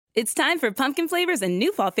It's time for pumpkin flavors and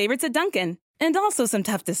new fall favorites at Dunkin'. And also some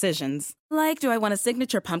tough decisions. Like, do I want a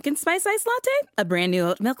signature pumpkin spice iced latte? A brand new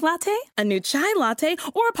oat milk latte? A new chai latte?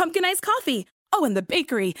 Or a pumpkin iced coffee? Oh, and the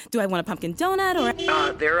bakery. Do I want a pumpkin donut or...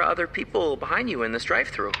 There are other people behind you in this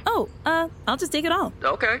drive-thru. Oh, I'll just take it all.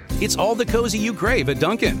 Okay. It's all the cozy you crave at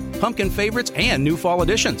Dunkin'. Pumpkin favorites and new fall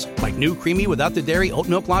additions, like new creamy without the dairy oat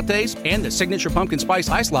milk lattes and the signature pumpkin spice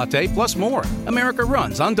iced latte, plus more. America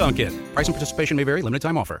runs on Dunkin'. Price and participation may vary. Limited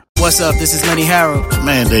time offer. What's up? This is Lenny Harold.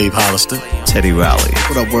 Man, Dave Hollister. Teddy Riley.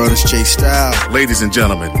 What up, world? It's Jay Style. Ladies and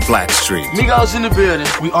gentlemen, Blackstreet. Migos in the building.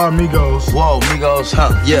 We are Migos. Whoa, Migos,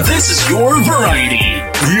 huh? Yeah. This is your variety.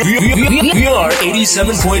 We are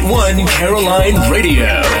 87.1 Caroline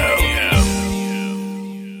Radio.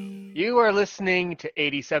 You are listening to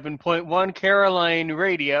 87.1 Caroline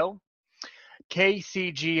Radio,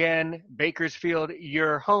 KCGN, Bakersfield,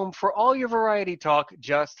 your home for all your variety talk,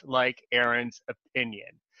 just like Aaron's Opinion.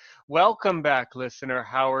 Welcome back, listener.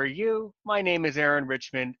 How are you? My name is Aaron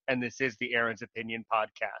Richmond, and this is the Aaron's Opinion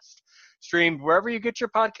podcast, streamed wherever you get your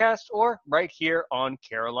podcast or right here on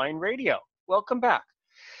Caroline Radio. Welcome back.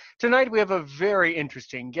 Tonight we have a very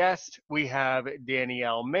interesting guest. We have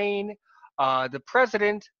Danielle Main, the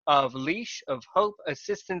president of Leash of Hope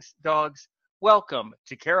Assistance Dogs. Welcome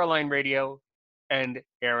to Caroline Radio and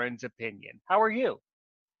Aaron's Opinion. How are you?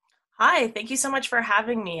 Hi, thank you so much for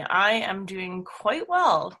having me. I am doing quite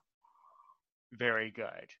well. Very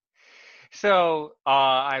good. So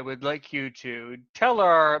I would like you to tell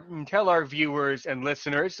our viewers and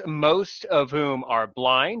listeners, most of whom are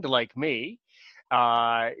blind like me,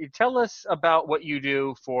 tell us about what you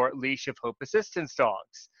do for Leash of Hope Assistance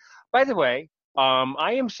Dogs. By the way,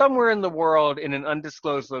 I am somewhere in the world in an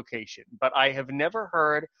undisclosed location, but I have never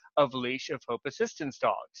heard of Leash of Hope Assistance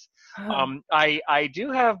Dogs. Oh. I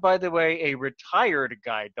do have, by the way, a retired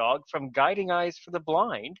guide dog from Guiding Eyes for the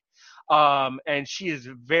Blind, and she is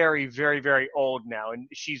very, very, very old now, and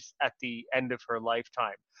she's at the end of her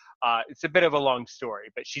lifetime. It's a bit of a long story,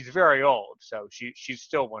 but she's very old, so she's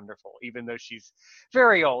still wonderful, even though she's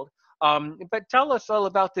very old. But tell us all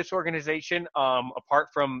about this organization, apart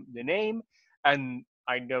from the name, and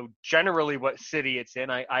I know generally what city it's in.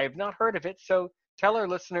 I have not heard of it, so tell our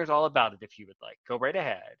listeners all about it if you would like. Go right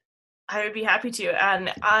ahead. I would be happy to.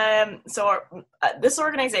 And this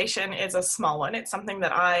organization is a small one. It's something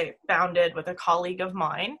that I founded with a colleague of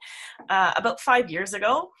mine about 5 years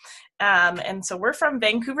ago. And so we're from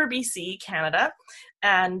Vancouver, BC, Canada.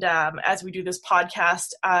 And as we do this podcast,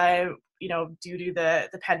 due to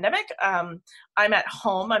the pandemic, I'm at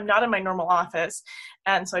home. I'm not in my normal office.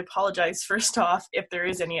 And so I apologize first off if there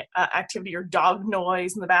is any activity or dog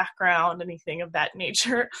noise in the background, anything of that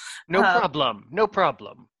nature. No problem. No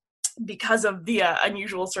problem. Because of the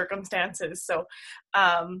unusual circumstances. So,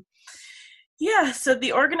 so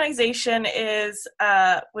the organization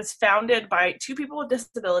was founded by two people with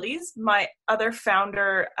disabilities. My other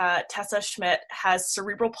founder, Tessa Schmidt, has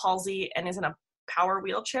cerebral palsy and is in a power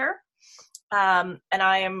wheelchair. And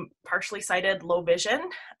I am partially sighted, low vision,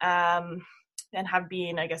 and have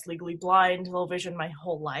been, I guess, legally blind, low vision my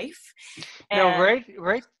whole life.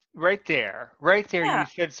 And Right there. Yeah.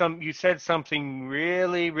 You said something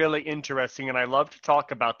really, really interesting, and I love to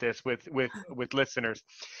talk about this with listeners.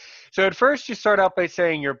 So at first you start out by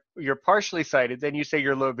saying you're partially sighted, then you say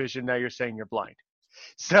you're low vision, now you're saying you're blind.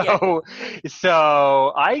 So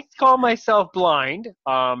I call myself blind.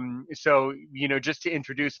 So just to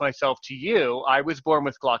introduce myself to you, I was born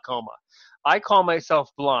with glaucoma. I call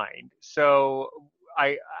myself blind. So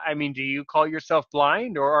I mean, do you call yourself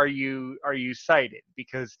blind, or are you sighted?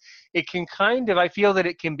 Because it can I feel that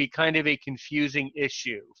it can be kind of a confusing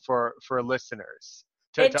issue for listeners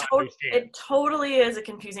to understand. It totally is a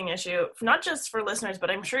confusing issue, not just for listeners, but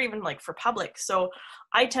I'm sure even like for public. So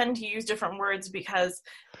I tend to use different words because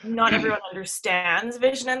not everyone understands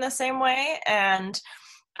vision in the same way. And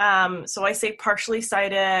so I say partially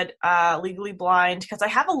sighted, legally blind, because I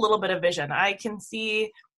have a little bit of vision. I can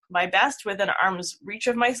see my best within arm's reach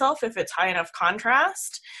of myself if it's high enough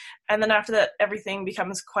contrast. And then after that, everything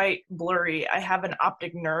becomes quite blurry. I have an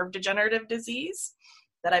optic nerve degenerative disease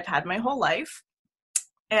that I've had my whole life.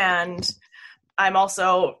 And I'm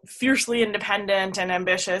also fiercely independent and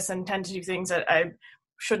ambitious and tend to do things that I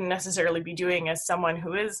shouldn't necessarily be doing as someone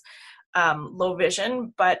who is low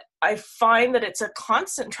vision, but I find that it's a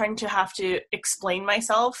constant trying to have to explain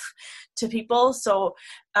myself to people. So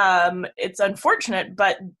it's unfortunate,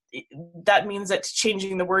 but that means that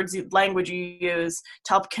changing the words, the language you use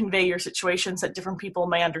to help convey your situation so that different people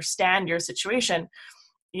may understand your situation,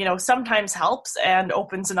 sometimes helps and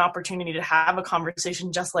opens an opportunity to have a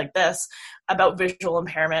conversation just like this about visual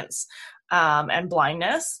impairments. and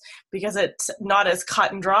blindness, because it's not as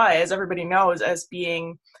cut and dry as everybody knows as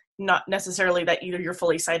being not necessarily that either you're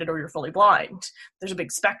fully sighted or you're fully blind. There's a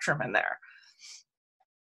big spectrum in there.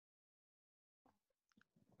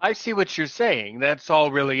 I see what you're saying. That's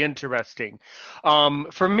all really interesting.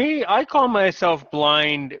 For me, I call myself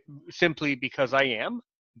blind simply because I am,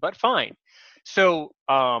 but fine. So,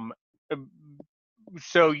 I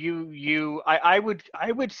would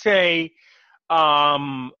say,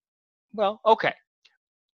 well, okay.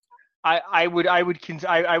 I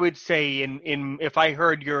would say in if I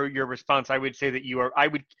heard your response, I would say that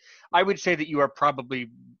I would say that you are probably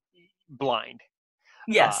blind.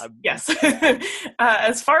 Yes, yes.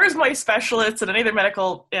 As far as my specialists and any other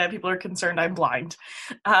medical people are concerned, I'm blind.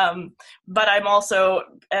 But I'm also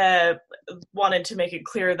wanted to make it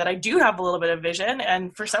clear that I do have a little bit of vision,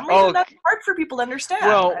 and for some reason that's hard for people to understand. It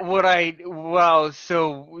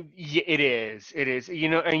is.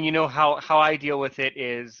 You know how I deal with it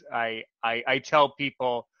is I tell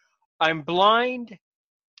people I'm blind.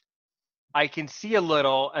 I can see a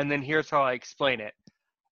little, and then here's how I explain it.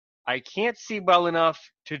 I can't see well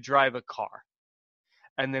enough to drive a car.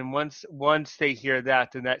 And then once they hear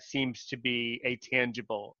that, then that seems to be a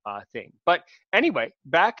tangible thing. But anyway,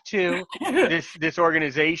 back to this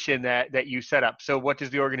organization that you set up. So what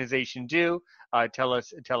does the organization do? Tell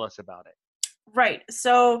us about it. Right.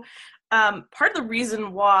 So part of the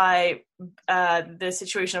reason why the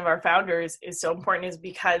situation of our founders is so important is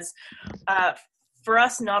because for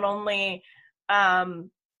us, not only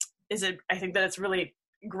is it, I think that it's really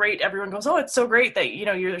great. Everyone goes, oh, it's so great that,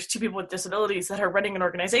 there's two people with disabilities that are running an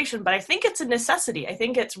organization, but I think it's a necessity. I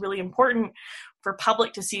think it's really important for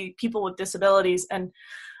public to see people with disabilities and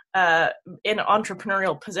in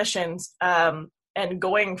entrepreneurial positions and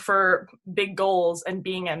going for big goals and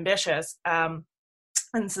being ambitious. And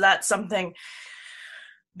so that's something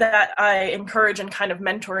that I encourage and kind of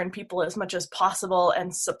mentor in people as much as possible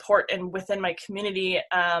and support and within my community,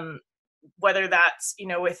 whether that's,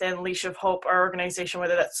 within Leash of Hope, our organization,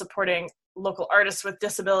 whether that's supporting local artists with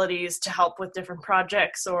disabilities to help with different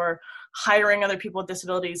projects or hiring other people with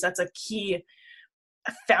disabilities. That's a key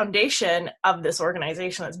foundation of this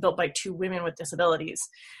organization that's built by two women with disabilities.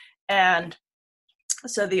 And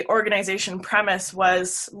so the organization premise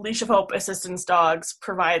was Leash of Hope Assistance Dogs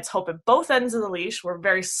provides hope at both ends of the leash. We're a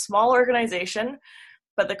very small organization,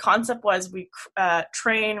 but the concept was we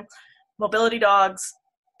train mobility dogs,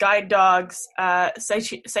 guide dogs,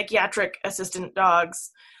 psychiatric assistant dogs,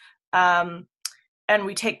 and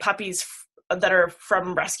we take puppies that are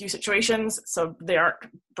from rescue situations, so they aren't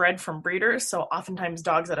bred from breeders, so oftentimes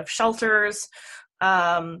dogs out of shelters,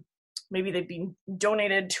 maybe they've been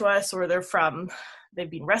donated to us or they've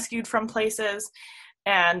been rescued from places,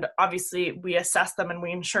 and obviously we assess them and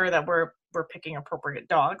we ensure that we're picking appropriate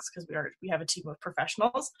dogs because we have a team of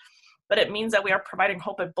professionals. But it means that we are providing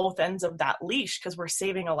hope at both ends of that leash because we're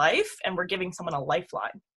saving a life and we're giving someone a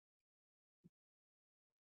lifeline.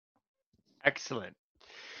 Excellent.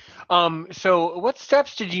 So what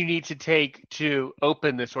steps did you need to take to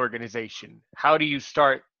open this organization? How do you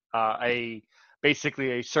start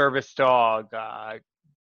basically a service dog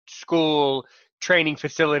school training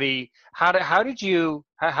facility? How did you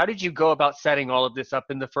go about setting all of this up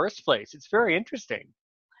in the first place? It's very interesting.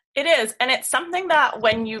 It is. And it's something that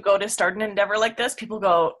when you go to start an endeavor like this, people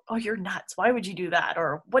go, oh, you're nuts. Why would you do that?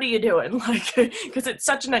 Or what are you doing? Because it's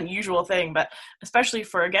such an unusual thing, but especially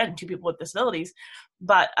for, again, two people with disabilities.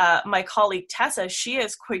 But my colleague Tessa, she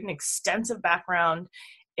has quite an extensive background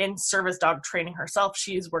in service dog training herself.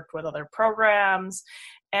 She's worked with other programs.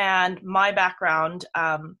 And my background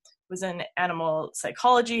was in animal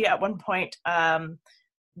psychology at one point.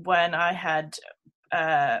 When I had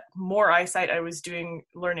more eyesight, I was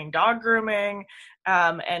learning dog grooming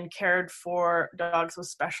and cared for dogs with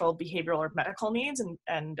special behavioral or medical needs,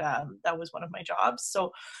 and that was one of my jobs.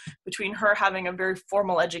 So between her having a very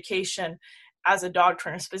formal education as a dog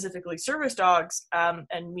trainer, specifically service dogs,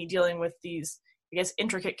 and me dealing with these, I guess,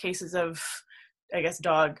 intricate cases of, I guess,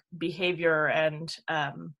 dog behavior and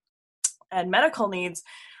medical needs,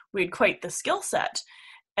 we had quite the skill set.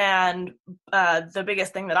 And the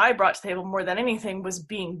biggest thing that I brought to the table more than anything was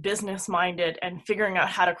being business minded and figuring out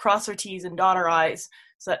how to cross our T's and dot our I's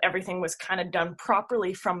so that everything was kind of done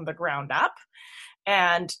properly from the ground up.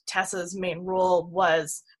 And Tessa's main role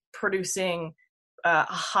was producing a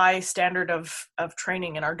high standard of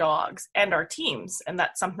training in our dogs and our teams. And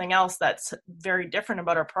that's something else that's very different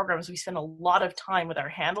about our programs. We spend a lot of time with our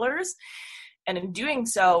handlers. And in doing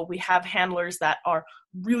so, we have handlers that are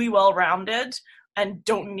really well-rounded and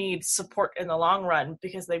don't need support in the long run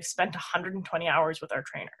because they've spent 120 hours with our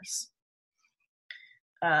trainers.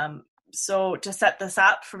 so to set this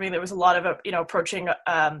up for me, there was a lot of, approaching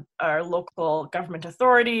our local government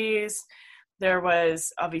authorities. There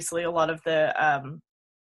was obviously a lot of the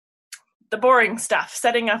boring stuff,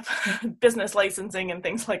 setting up business licensing and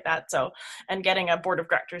things like that. So, and getting a board of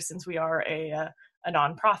directors, since we are a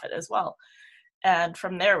nonprofit as well. And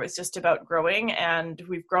from there, it was just about growing, and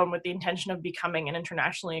we've grown with the intention of becoming an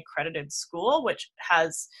internationally accredited school, which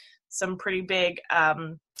has some pretty big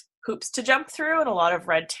hoops to jump through and a lot of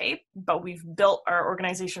red tape. But we've built our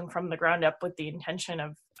organization from the ground up with the intention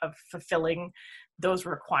of fulfilling those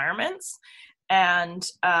requirements. And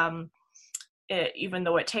even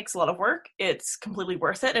though it takes a lot of work, it's completely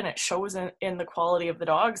worth it, and it shows in the quality of the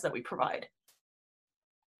dogs that we provide.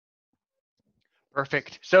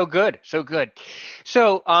 Perfect. So good. So good.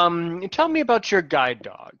 So tell me about your guide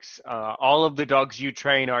dogs. All of the dogs you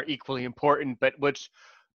train are equally important, but what's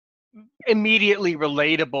immediately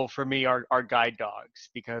relatable for me are guide dogs,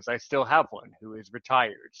 because I still have one who is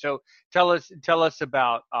retired. So tell us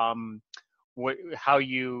about how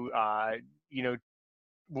you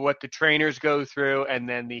what the trainers go through, and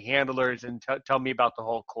then the handlers, and tell me about the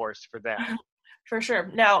whole course for them. For sure.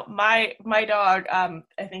 Now, my dog, I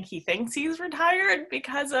think he thinks he's retired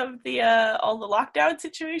because of the all the lockdown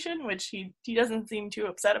situation, which he doesn't seem too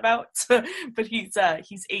upset about. But he's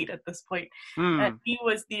 8 at this point. And he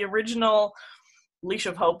was the original Leash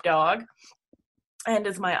of Hope dog, and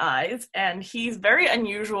is my eyes. And he's very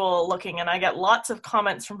unusual looking, and I get lots of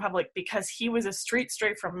comments from public because he was a street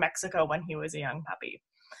stray from Mexico when he was a young puppy.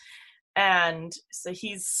 And so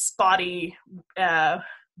he's spotty,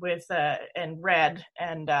 with and red,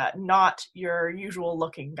 and not your usual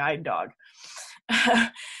looking guide dog.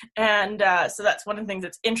 And so that's one of the things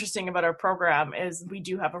that's interesting about our program, is we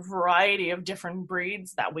do have a variety of different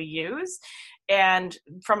breeds that we use. And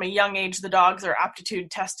from a young age, the dogs are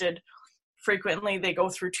aptitude tested frequently. They go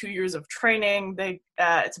through 2 years of training.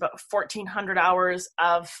 It's about 1,400 hours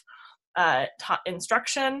of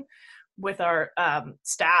instruction with our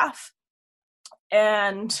staff.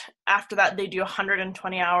 And after that, they do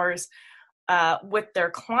 120 hours with their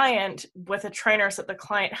client, with a trainer, so that the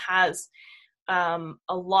client has a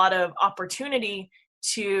lot of opportunity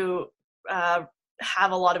to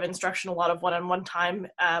have a lot of instruction, a lot of one-on-one time,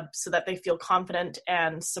 so that they feel confident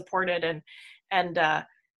and supported, and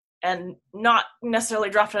not necessarily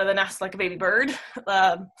dropped out of the nest like a baby bird.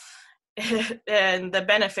 And the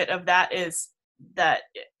benefit of that is that,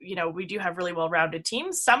 we do have really well-rounded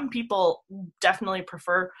teams. Some people definitely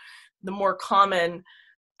prefer the more common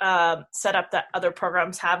setup that other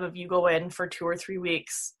programs have, of you go in for 2 or 3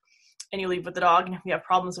 weeks and you leave with the dog, and if you have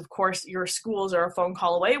problems, of course, your schools are a phone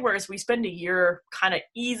call away, whereas we spend a year kind of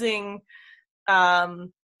easing the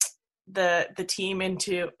team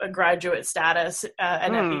into a graduate status,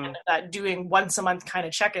 and at the end of that, doing once a month kind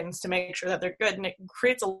of check-ins to make sure that they're good. And it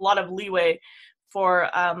creates a lot of leeway for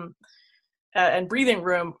and breathing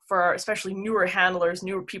room for especially newer handlers,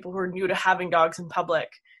 newer people who are new to having dogs in public,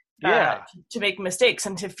 to make mistakes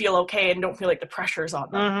and to feel okay and don't feel like the pressure's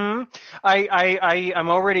on them. I'm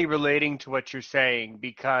already relating to what you're saying,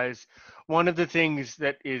 because one of the things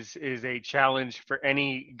that is a challenge for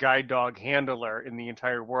any guide dog handler in the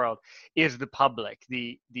entire world is the public,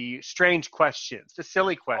 the strange questions, the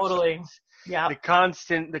silly questions. Totally. Yeah. The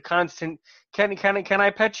constant can I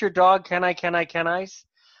pet your dog? Can I?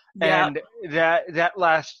 Yeah. And that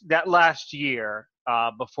last year,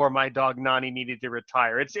 before my dog Nani needed to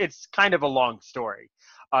retire, it's kind of a long story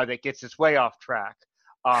that gets us way off track.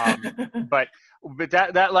 But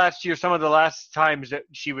that last year, some of the last times that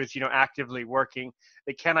she was actively working,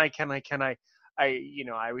 the can I,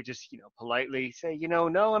 I would just politely say,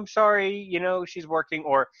 no, I'm sorry, she's working.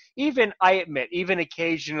 Or even, I admit, even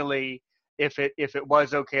occasionally, if it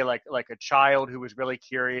was okay, like a child who was really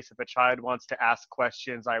curious, if a child wants to ask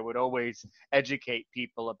questions, I would always educate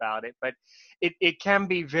people about it. But it can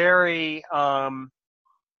be very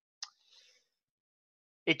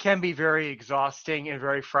exhausting and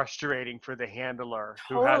very frustrating for the handler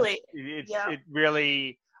who totally. It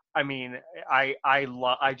really, I mean, I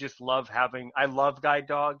love guide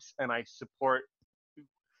dogs, and I support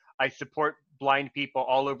blind people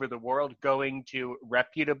all over the world going to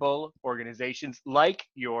reputable organizations like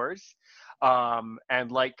yours,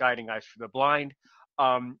 and like Guiding Eyes for the Blind.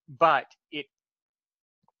 But it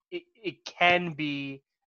can be,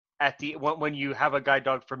 when you have a guide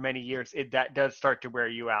dog for many years, that does start to wear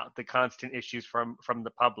you out. The constant issues from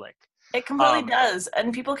the public. It completely does,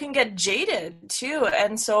 and people can get jaded too.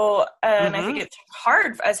 And so, I think it's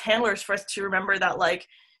hard as handlers for us to remember that, like,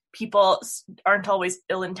 people aren't always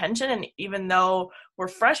ill-intentioned, and even though we're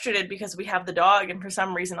frustrated because we have the dog, and for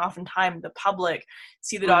some reason oftentimes the public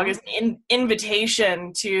see the dog as an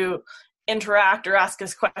invitation to interact or ask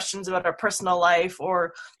us questions about our personal life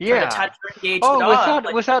or try to touch or engage the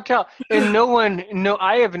dog. Without doubt. And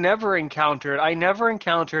I never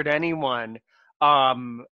encountered anyone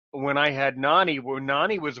when I had Nani, when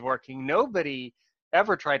Nani was working, nobody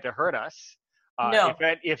ever tried to hurt us. No.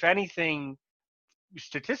 If anything,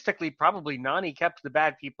 statistically, probably Nani kept the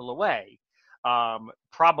bad people away.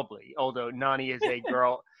 Probably, although Nani is a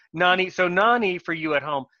girl. Nani, for you at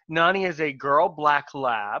home, Nani is a girl black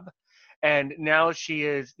lab, and now she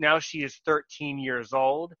is 13 years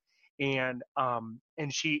old, and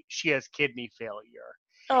she has kidney failure.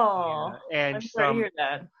 Oh, and I'm sorry to hear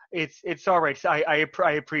that. It's all right. I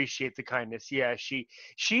appreciate the kindness. Yeah,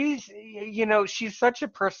 she's such a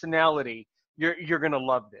personality. You're gonna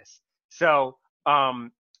love this. So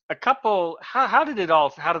next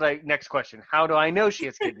question. How do I know she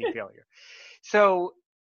has kidney failure? So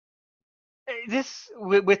this,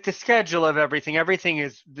 with the schedule of everything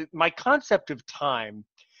is, my concept of time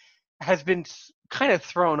has been kind of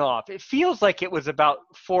thrown off. It feels like it was about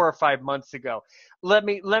 4 or 5 months ago. Let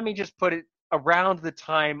me just put it around the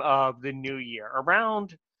time of the New Year,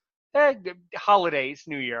 around holidays,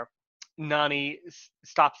 New Year. Nani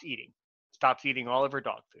stops eating all of her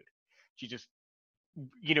dog food. She just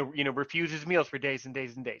refuses meals for days and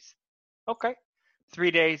days and days. Okay.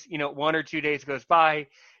 3 days, 1 or 2 days goes by.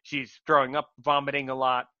 She's throwing up, vomiting a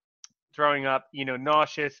lot,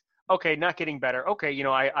 nauseous. Okay, not getting better. Okay,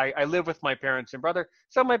 I live with my parents and brother,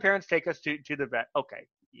 so my parents take us to the vet. Okay,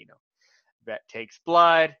 vet takes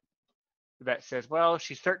blood. The vet says, well,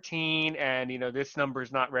 she's 13, and this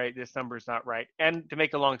number's not right. This number's not right. And to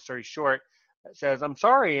make a long story short, it says, I'm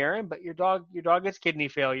sorry, Aaron, but your dog has kidney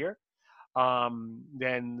failure.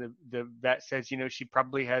 Then the vet says, she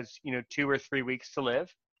probably has 2 or 3 weeks to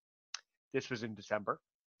live. This was in December.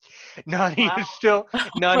 Nani is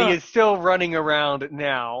still running around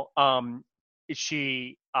now.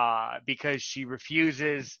 She because she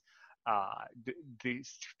refuses the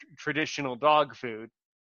traditional dog food.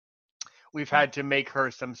 We've had to make her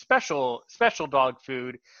some special dog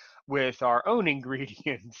food with our own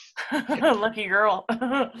ingredients. Lucky girl.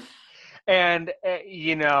 And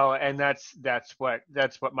and that's what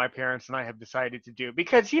my parents and I have decided to do,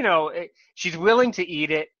 because she's willing to eat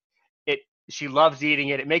it. She loves eating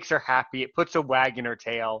it. It makes her happy. It puts a wag in her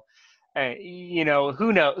tail.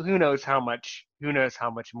 Who knows how much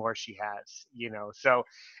more she has. So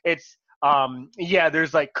it's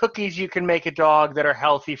there's like cookies you can make a dog that are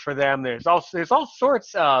healthy for them. There's all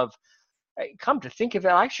sorts of, come to think of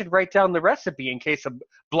it, I should write down the recipe in case a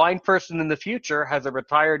blind person in the future has a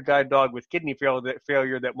retired guide dog with kidney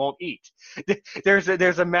failure that won't eat. There's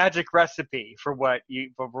a magic recipe for what you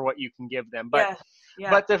can give them. But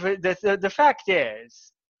but the fact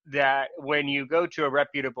is that when you go to a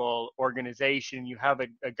reputable organization, you have a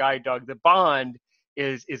guide dog, the bond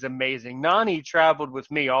is amazing. Nani traveled with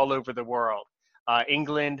me all over the world,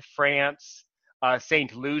 England, France,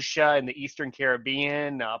 St. Lucia in the Eastern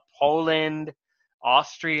Caribbean, Poland,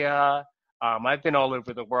 Austria. I've been all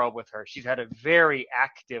over the world with her. She's had a very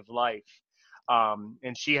active life,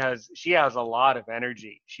 and she has a lot of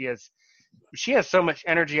energy. She has so much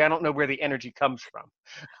energy. I don't know where the energy comes from.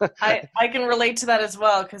 I can relate to that as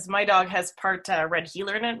well, because my dog has part red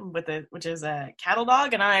heeler in it, which is a cattle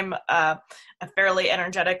dog, and I'm a fairly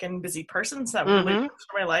energetic and busy person, so that really works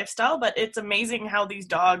for my lifestyle. But it's amazing how these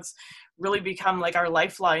dogs really become like our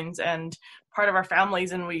lifelines and part of our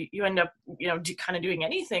families, and you end up kind of doing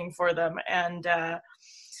anything for them, and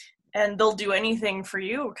they'll do anything for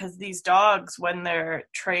you, because these dogs, when they're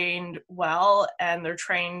trained well and they're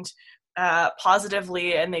trained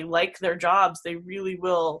positively and they like their jobs, they really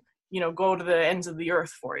will go to the ends of the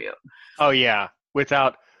earth for you. Oh yeah,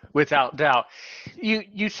 without doubt.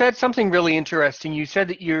 You said something really interesting. You said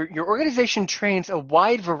that your organization trains a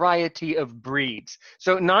wide variety of breeds.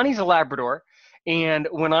 So Nani's a Labrador, and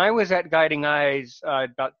when I was at Guiding Eyes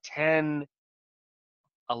about 10,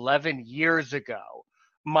 11 years ago,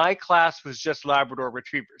 my class was just Labrador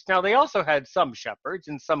Retrievers. Now, they also had some Shepherds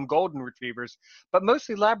and some Golden Retrievers, but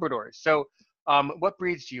mostly Labradors. So what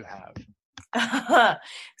breeds do you have?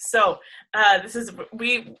 So this is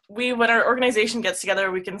we when our organization gets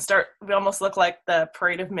together, we almost look like the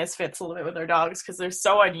Parade of Misfits a little bit with our dogs, because they're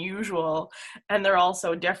so unusual and they're all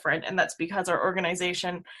so different. And that's because our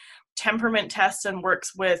organization temperament tests and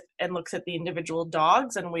works with and looks at the individual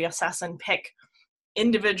dogs, and we assess and pick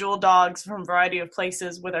individual dogs from a variety of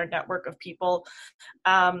places with our network of people,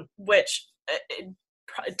 which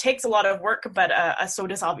it takes a lot of work, but so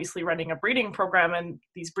does obviously running a breeding program. And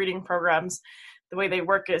these breeding programs, the way they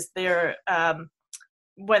work is they're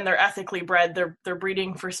when they're ethically bred, they're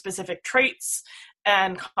breeding for specific traits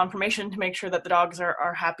and conformation to make sure that the dogs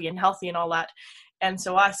are happy and healthy and all that. And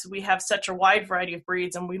so we have such a wide variety of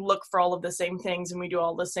breeds, and we look for all of the same things, and we do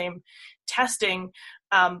all the same testing.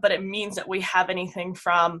 But it means that we have anything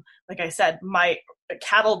from, like I said, my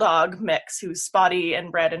cattle dog mix who's spotty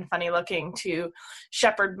and red and funny looking, to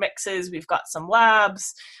shepherd mixes. We've got some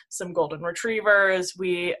labs, some golden retrievers.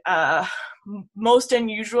 We most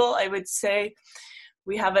unusual, I would say,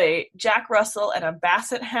 we have a Jack Russell and a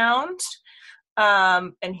Basset Hound.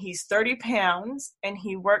 And he's 30 pounds, and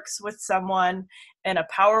he works with someone in a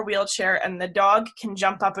power wheelchair, and the dog can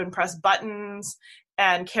jump up and press buttons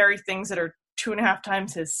and carry things that are 2.5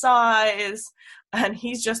 times his size. And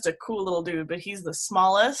he's just a cool little dude, but he's the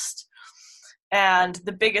smallest. And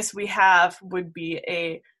the biggest we have would be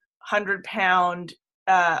a 100-pound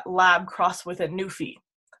lab cross with a Newfie,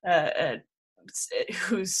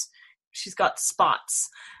 she's got spots.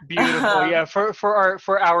 Beautiful. Yeah.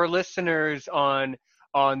 For our listeners on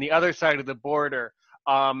the other side of the border,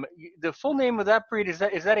 the full name of that breed is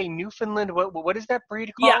that a Newfoundland? What is that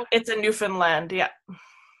breed called? Yeah, it's a Newfoundland. Yeah.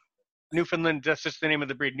 Newfoundland. That's just the name of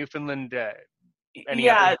the breed. Newfoundland. That's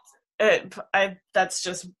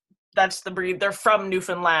the breed. They're from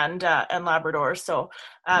Newfoundland and Labrador. So,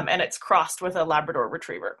 and it's crossed with a Labrador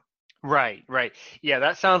Retriever. Right. Yeah,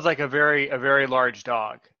 that sounds like a very large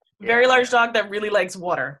dog. Very large dog that really likes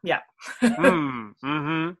water. Yeah.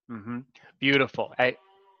 Beautiful.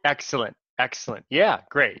 Excellent. Yeah,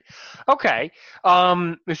 great. Okay.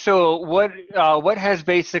 So what has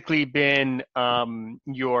basically been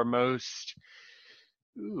your most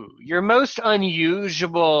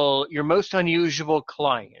unusual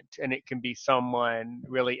client? And it can be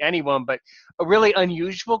anyone, but a really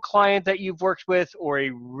unusual client that you've worked with, or a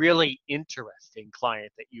really interesting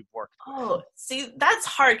client that you've worked with? Oh, see, that's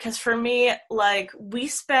hard, because for me, like,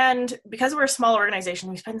 because we're a small organization,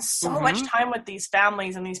 we spend so much time with these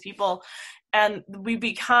families and these people, and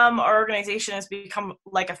our organization has become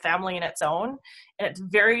like a family in its own, and it's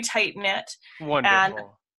very tight knit.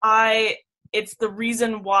 Wonderful. And it's the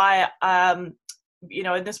reason why, in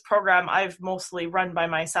this program, I've mostly run by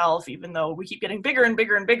myself, even though we keep getting bigger and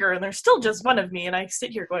bigger and bigger, and there's still just one of me, and I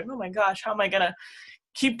sit here going, oh my gosh, how am I going to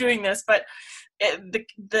keep doing this? But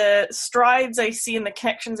the strides I see and the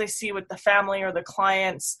connections I see with the family or the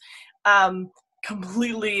clients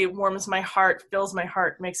completely warms my heart, fills my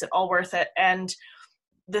heart, makes it all worth it. And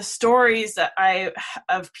the stories that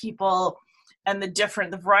of people and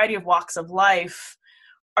the variety of walks of life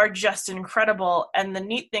are just incredible. And the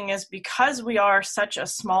neat thing is, because we are such a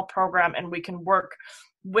small program and we can work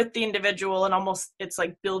with the individual, and it's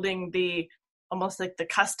like building almost like the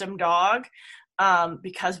custom dog,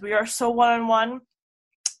 because we are so one-on-one,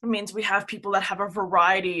 it means we have people that have a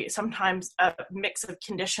variety, sometimes a mix of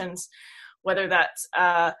conditions, whether that's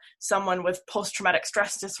someone with post-traumatic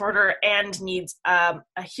stress disorder and needs a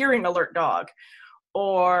hearing alert dog,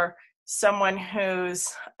 or someone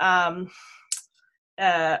who's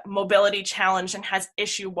mobility challenged and has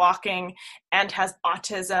issue walking and has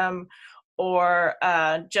autism, or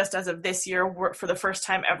just as of this year, for the first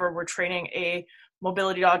time ever, we're training a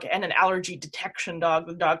mobility dog and an allergy detection dog.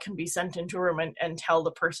 The dog can be sent into a room and tell the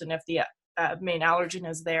person if the main allergen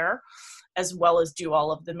is there, as well as do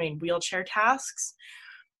all of the main wheelchair tasks.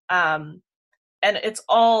 And it's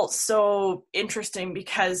all so interesting,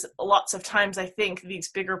 because lots of times I think these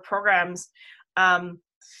bigger programs,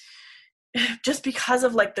 just because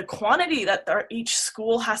of like the quantity that each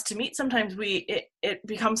school has to meet, sometimes it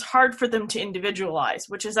becomes hard for them to individualize,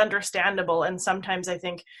 which is understandable. And sometimes I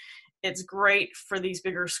think it's great for these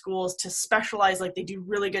bigger schools to specialize, like they do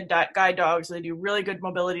really good guide dogs, they do really good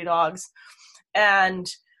mobility dogs. And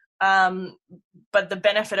but the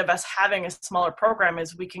benefit of us having a smaller program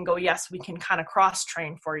is we can kind of cross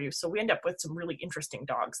train for you. So we end up with some really interesting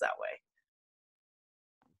dogs that way.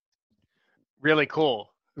 Really cool.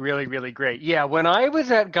 Really, really great. Yeah, when I was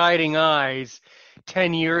at Guiding Eyes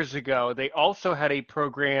 10 years ago, they also had a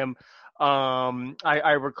program.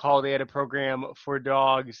 I recall they had a program for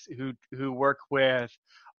dogs who work with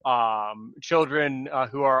children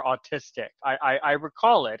who are autistic. I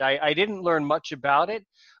recall it. I didn't learn much about it,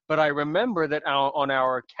 but I remember that on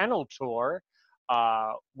our kennel tour,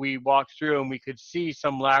 we walked through and we could see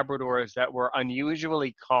some Labradors that were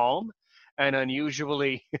unusually calm and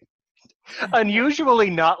unusually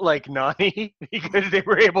not like Nani, because they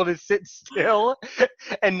were able to sit still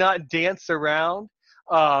and not dance around.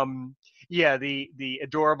 the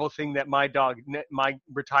adorable thing that my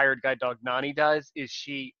retired guide dog Nani does is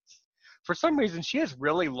for some reason she has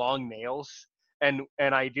really long nails, and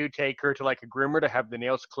I do take her to like a groomer to have the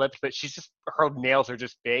nails clipped, but her nails are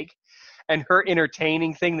just big. And her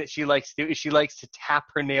entertaining thing that she likes to do is she likes to tap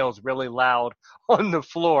her nails really loud on the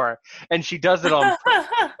floor, and she does it on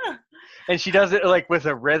and she does it like with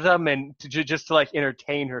a rhythm and just to like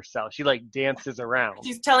entertain herself. She like dances around.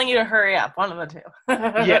 She's telling you to hurry up, one of the two.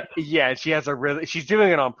 yeah. She has a rhythm. She's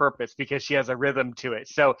doing it on purpose because she has a rhythm to it.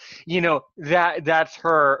 So that's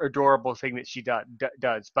her adorable thing that she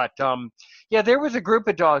does. But there was a group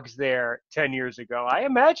of dogs there 10 years ago. I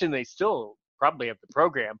imagine they still probably have the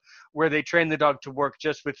program where they train the dog to work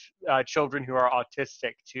just with children who are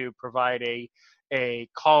autistic to provide a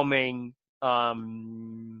calming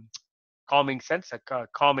sense, a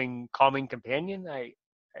calming companion.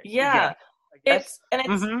 It's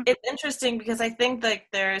interesting because I think like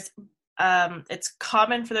there's it's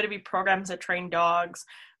common for there to be programs that train dogs,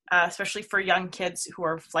 especially for young kids who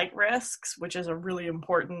are flight risks, which is a really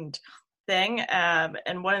important thing.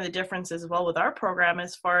 And one of the differences as well with our program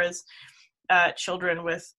as far as children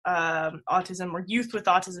with autism or youth with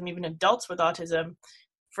autism, even adults with autism,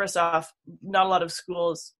 first off, not a lot of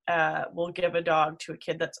schools will give a dog to a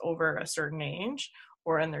kid that's over a certain age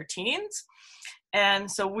or in their teens. And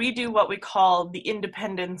so we do what we call the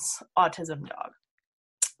independence autism dog.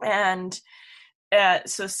 And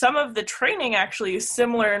so some of the training actually is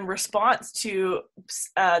similar in response to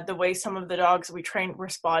the way some of the dogs we train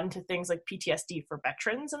respond to things like PTSD for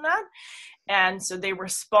veterans and that. And so they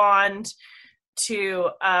respond to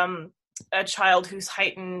a child who's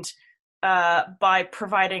heightened by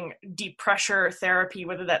providing deep pressure therapy,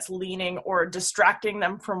 whether that's leaning or distracting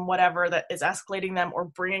them from whatever that is escalating them, or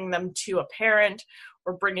bringing them to a parent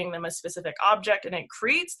or bringing them a specific object. And it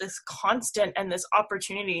creates this constant and this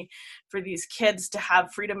opportunity for these kids to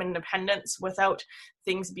have freedom and independence without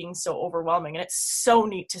things being so overwhelming. And it's so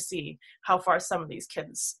neat to see how far some of these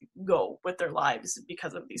kids go with their lives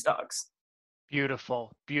because of these dogs.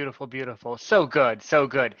 Beautiful. So good.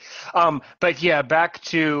 But yeah, back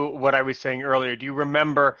to what I was saying earlier. Do you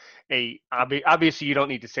remember obviously you don't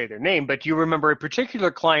need to say their name, but do you remember a particular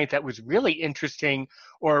client that was really interesting,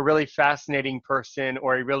 or a really fascinating person,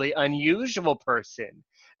 or a really unusual person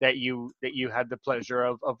that you had the pleasure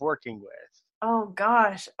of working with? Oh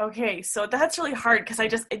gosh. Okay. So that's really hard because I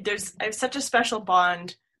have such a special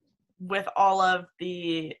bond with all of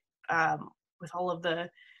the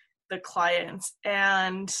clients,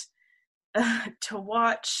 and to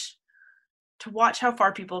watch how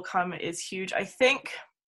far people come is huge. I think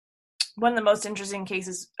one of the most interesting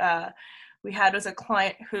cases we had was a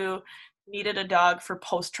client who needed a dog for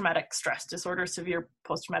post-traumatic stress disorder, severe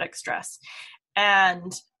post-traumatic stress.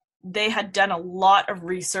 And they had done a lot of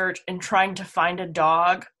research in trying to find a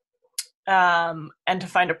dog and to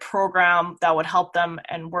find a program that would help them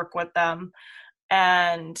and work with them.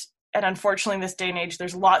 And unfortunately, in this day and age,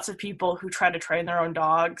 there's lots of people who try to train their own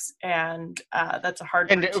dogs, and that's a hard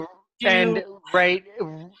thing to do. And right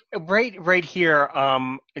here,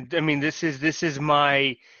 I mean, this is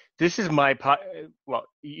my well,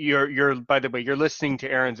 you're by the way, you're listening to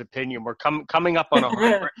Aaron's opinion. We're coming up on a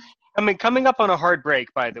hard break. Coming up on a hard break,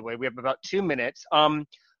 by the way. We have about 2 minutes. I'll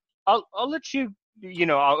let you,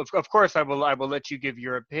 of course I will let you give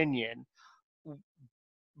your opinion.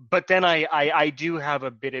 But then I do have a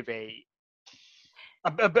bit of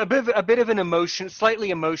an slightly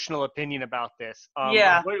emotional opinion about this.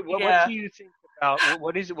 What do you think about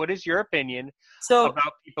what is your opinion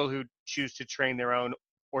about people who choose to train their own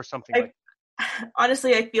or something like that?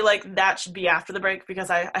 Honestly, I feel like that should be after the break, because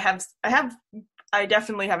I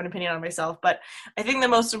definitely have an opinion on myself, but I think the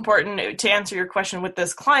most important to answer your question with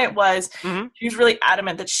this client was she was really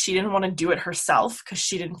adamant that she didn't want to do it herself because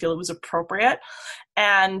she didn't feel it was appropriate.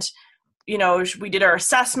 And, we did our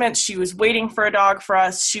assessment. She was waiting for a dog for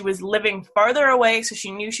us. She was living farther away, so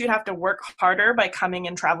she knew she'd have to work harder by coming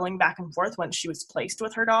and traveling back and forth when she was placed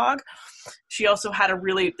with her dog. She also had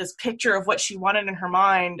this picture of what she wanted in her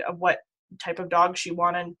mind, of what type of dog she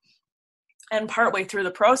wanted. And partway through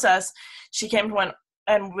the process, she came to one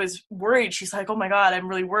and was worried. She's like, "Oh my God, I'm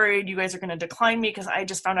really worried. You guys are going to decline me because I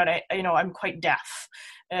just found out I'm quite deaf."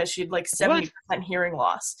 She had like 70% hearing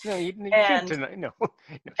loss. No, you can't deny. No,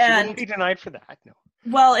 she wouldn't be denied for that. No.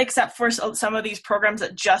 Well, except for some of these programs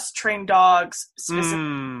that just train dogs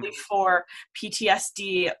specifically for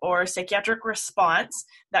PTSD or psychiatric response,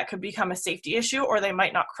 that could become a safety issue, or they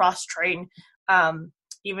might not cross-train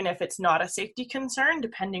even if it's not a safety concern,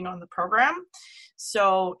 depending on the program.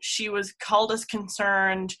 So she was called as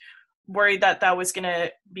concerned worried that that was going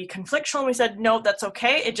to be conflictual. And we said, no, that's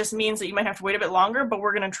okay. It just means that you might have to wait a bit longer, but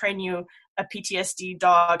we're going to train you a PTSD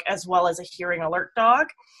dog as well as a hearing alert dog.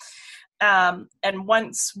 And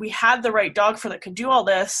once we had the right dog for that could do all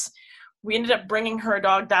this, we ended up bringing her a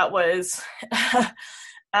dog that was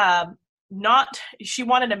she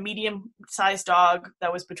wanted a medium-sized dog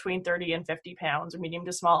that was between 30 and 50 pounds, or medium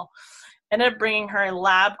to small. Ended up bringing her a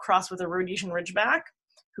lab crossed with a Rhodesian Ridgeback,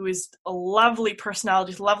 who is a lovely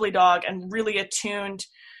personality, lovely dog, and really attuned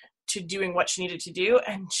to doing what she needed to do.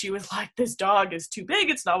 And she was like, this dog is too big.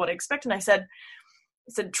 It's not what I expect. And I said,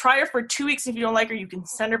 try her for 2 weeks. If you don't like her, you can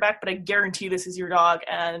send her back, but I guarantee this is your dog.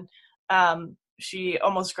 And she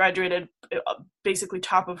almost graduated basically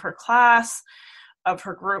top of her class, of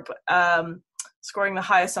her group, scoring the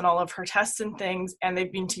highest on all of her tests and things. And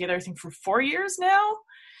they've been together, I think, for 4 years now.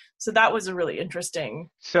 So that was a really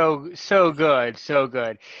interesting. So good.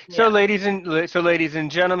 Yeah. So ladies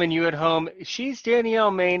and gentlemen, you at home, she's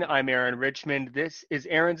Danielle Main. I'm Aaron Richmond. This is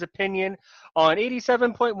Aaron's Opinion on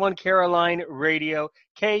 87.1 Caroline Radio,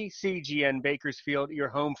 KCGN Bakersfield, your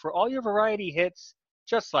home for all your variety hits,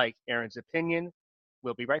 just like Aaron's Opinion.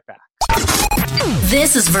 We'll be right back.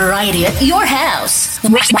 This is Variety at your house.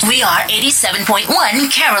 We are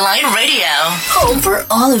 87.1 Caroline Radio, home for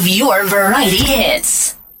all of your variety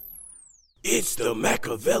hits. It's the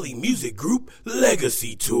Machiavelli Music Group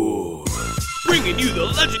Legacy Tour. Bringing you the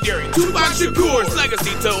legendary Tupac Shakur's Legacy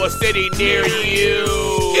to a city near you.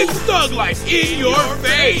 It's thug life in your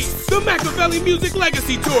face. The Machiavelli Music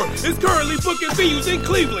Legacy Tour is currently booking venues in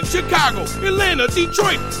Cleveland, Chicago, Atlanta,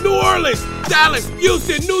 Detroit, New Orleans, Dallas,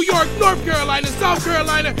 Houston, New York, North Carolina, South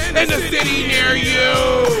Carolina, and the city near you.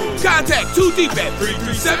 Contact 2 Deep at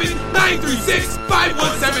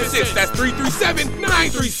 337-936-5176. That's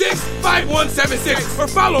 337-936-5176. Or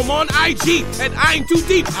follow them on IG at I'm Too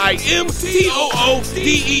Deep, IMTOODEEP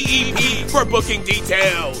for booking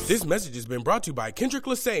details. This message has been brought to you by Kendrick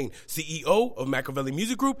Lassane, CEO of Machiavelli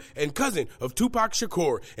Music Group and cousin of Tupac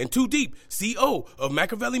Shakur, and Too Deep, CEO of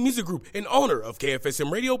Machiavelli Music Group and owner of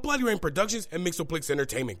KFSM Radio, Bloody Rain Productions, and Mixoplex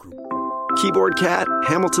Entertainment Group. Keyboard Cat,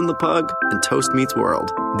 Hamilton the Pug, and Toast Meets World.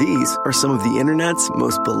 These are some of the internet's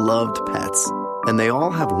most beloved pets. And they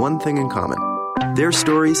all have one thing in common. Their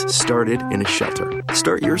stories started in a shelter.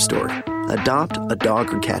 Start your story. Adopt a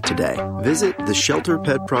dog or cat today. Visit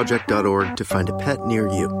theshelterpetproject.org to find a pet near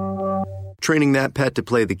you. Training that pet to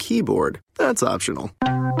play the keyboard, that's optional.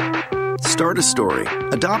 Start a story.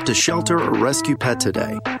 Adopt a shelter or rescue pet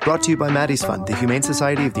today. Brought to you by Maddie's Fund, the Humane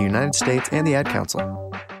Society of the United States, and the Ad Council.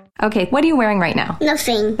 Okay, what are you wearing right now?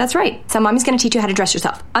 Nothing. That's right. So mommy's going to teach you how to dress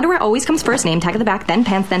yourself. Underwear always comes first, name tag at the back, then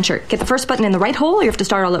pants, then shirt. Get the first button in the right hole or you have to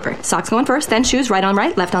start all over. Socks going first, then shoes, right on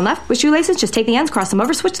right, left on left. With shoelaces, just take the ends, cross them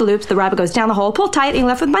over, switch the loops, the rabbit goes down the hole, pull tight, and you're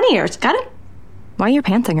left with bunny ears. Got it? Why are your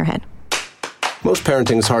pants on your head? Most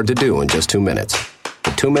parenting is hard to do in just 2 minutes.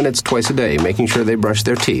 But 2 minutes twice a day making sure they brush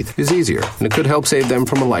their teeth is easier, and it could help save them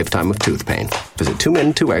from a lifetime of tooth pain. Visit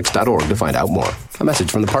 2min2x.org to find out more. A message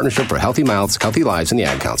from the Partnership for Healthy Mouths, Healthy Lives, and the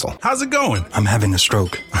Ad Council. How's it going? I'm having a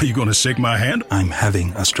stroke. Are you going to shake my hand? I'm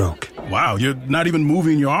having a stroke. Wow, you're not even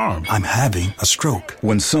moving your arm. I'm having a stroke.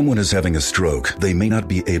 When someone is having a stroke, they may not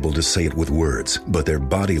be able to say it with words, but their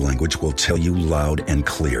body language will tell you loud and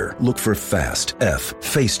clear. Look for FAST. F,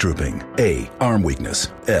 face drooping. A, arm weakness.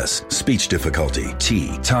 S, speech difficulty.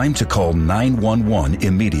 T, time to call 911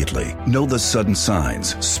 immediately. Know the sudden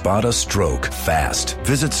signs. Spot a stroke fast.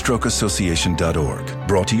 Visit strokeassociation.org.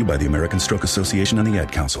 Brought to you by the American Stroke Association and the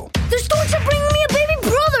Ad Council. The storks are bringing me a baby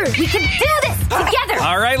brother. We can do this together.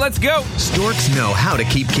 All right, let's go. Storks know how to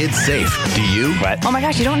keep kids safe. Do you? What? Oh my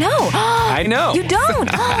gosh, you don't know. I know. You don't.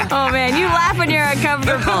 Oh man, you laugh when you're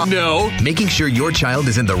uncomfortable. No. Making sure your child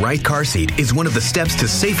is in the right car seat is one of the steps to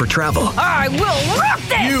safer travel. I will rock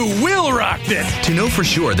this. You will rock this. To know for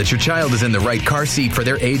sure that your child is in the right car seat for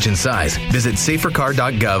their age and size, visit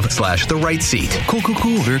safercar.gov/the right seat. Cool.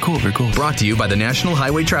 Very cool. Brought to you by the National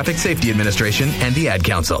Highway Traffic Safety Administration and the Ad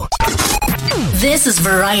Council. This is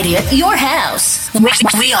Variety at your house.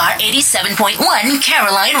 We are 87.1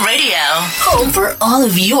 Caroline Radio, home for all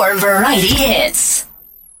of your variety hits.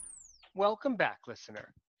 Welcome back,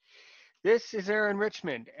 listener. This is Aaron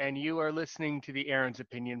Richmond, and you are listening to the Aaron's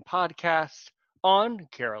Opinion podcast on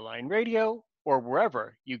Caroline Radio or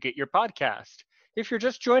wherever you get your podcast. If you're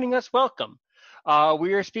just joining us, welcome.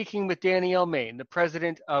 We are speaking with Danielle Main, the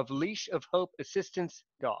president of Leash of Hope Assistance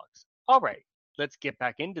Dogs. All right, let's get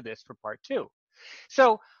back into this for part two.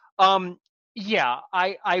 So, I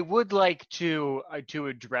would like to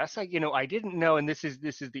address. I didn't know, and this is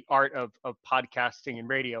the art of podcasting and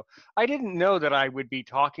radio. I didn't know that I would be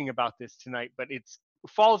talking about this tonight, but it's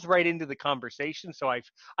falls right into the conversation. So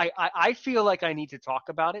I feel like I need to talk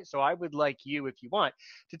about it. So I would like you, if you want,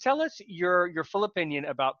 to tell us your full opinion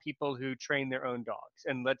about people who train their own dogs,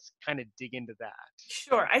 and let's kind of dig into that.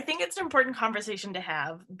 Sure. I think it's an important conversation to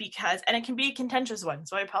have because, and it can be a contentious one.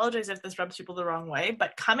 So I apologize if this rubs people the wrong way,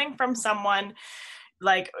 but coming from someone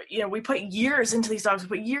like, we put years into these dogs,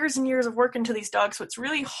 we put years and years of work into these dogs. So it's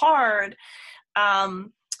really hard.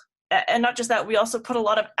 And not just that, we also put a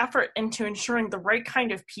lot of effort into ensuring the right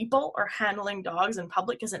kind of people are handling dogs in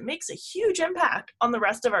public, because it makes a huge impact on the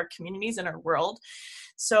rest of our communities and our world.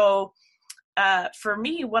 So for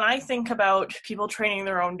me, when I think about people training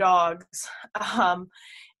their own dogs,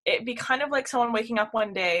 it'd be kind of like someone waking up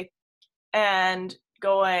one day and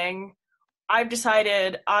going, I've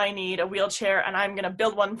decided I need a wheelchair and I'm going to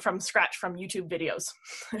build one from scratch from YouTube videos.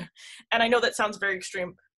 And I know that sounds very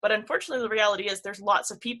extreme, but unfortunately the reality is there's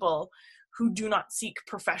lots of people who do not seek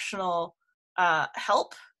professional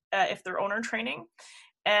help if they're owner training,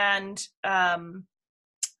 and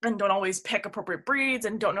don't always pick appropriate breeds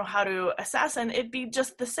and don't know how to assess, and it'd be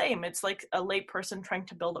just the same. It's like a layperson trying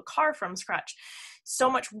to build a car from scratch. So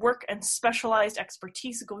much work and specialized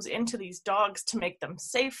expertise goes into these dogs to make them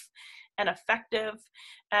safe and effective,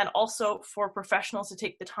 and also for professionals to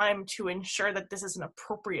take the time to ensure that this is an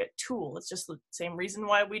appropriate tool. It's just the same reason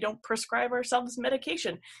why we don't prescribe ourselves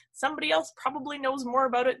medication. Somebody else probably knows more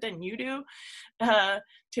about it than you do, to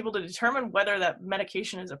be able to determine whether that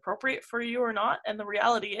medication is appropriate for you or not. And the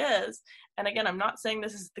reality is, and again, I'm not saying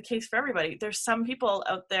this is the case for everybody, there's some people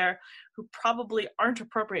out there who probably aren't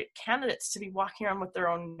appropriate candidates to be walking around with their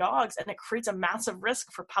own dogs, and it creates a massive risk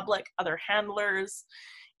for public, other handlers,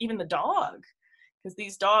 even the dog, because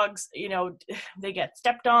these dogs, they get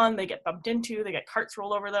stepped on, they get bumped into, they get carts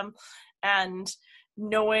rolled over them, and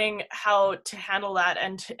knowing how to handle that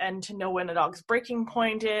and to know when a dog's breaking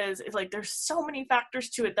point is like, there's so many factors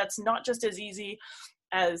to it that's not just as easy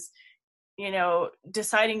as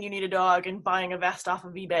deciding you need a dog and buying a vest off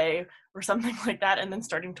of eBay or something like that and then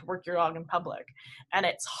starting to work your dog in public. And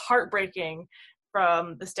it's heartbreaking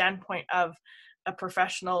from the standpoint of a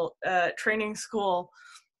professional training school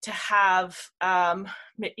to have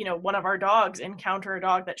one of our dogs encounter a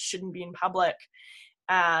dog that shouldn't be in public.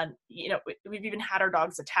 And we've even had our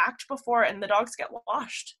dogs attacked before, and the dogs get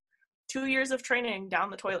washed 2 years of training down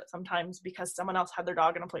the toilet sometimes because someone else had their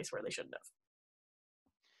dog in a place where they shouldn't have.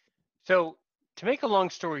 So to make a long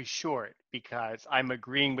story short, because I'm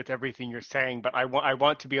agreeing with everything you're saying, but I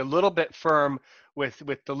want to be a little bit firm with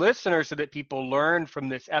the listeners so that people learn from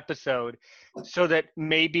this episode, so that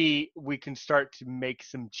maybe we can start to make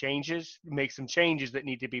some changes that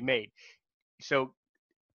need to be made. So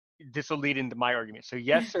this will lead into my argument. So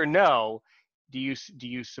yes or no, do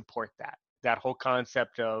you support that whole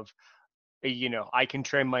concept of, I can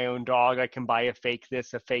train my own dog, I can buy a fake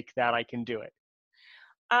this, a fake that, I can do it?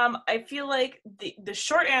 I feel like the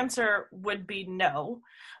short answer would be no.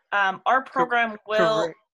 Our program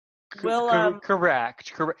will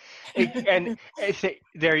correct, and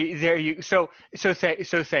there you. So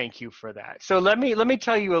thank you for that. So let me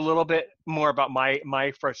tell you a little bit more about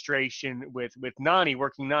my frustration with Nani,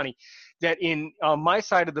 working Nani, that in my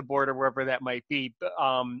side of the border, wherever that might be,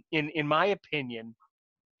 in my opinion,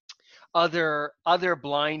 other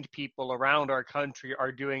blind people around our country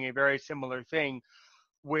are doing a very similar thing,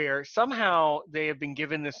 where somehow they have been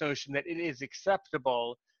given this notion that it is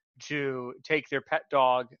acceptable to take their pet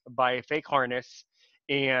dog, buy a fake harness,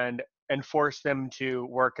 and force them to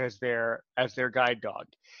work as their guide dog.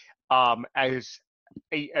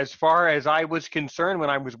 As far as I was concerned,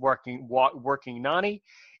 when I was working Nani,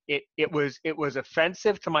 it was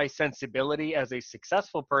offensive to my sensibility as a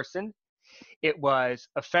successful person. It was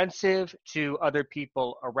offensive to other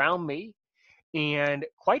people around me. And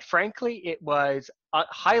quite frankly, it was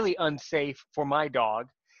highly unsafe for my dog,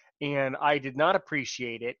 and I did not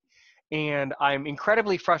appreciate it. And I'm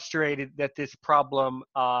incredibly frustrated that this problem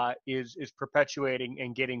is perpetuating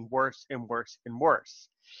and getting worse and worse and worse.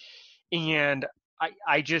 And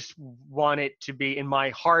I just want it to be in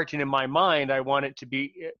my heart and in my mind. I want it to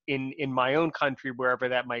be in my own country, wherever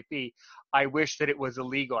that might be. I wish that it was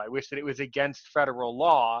illegal. I wish that it was against federal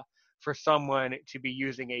law for someone to be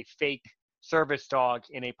using a fake service dog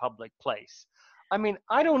in a public place. I mean,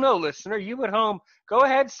 I don't know, listener. You at home, go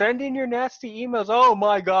ahead, send in your nasty emails. Oh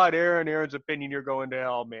my God, Aaron's opinion, you're going to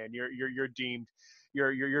hell, man. You're deemed.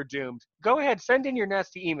 You're doomed. Go ahead, send in your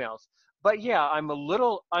nasty emails. But yeah, I'm a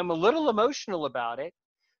little emotional about it,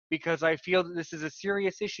 because I feel that this is a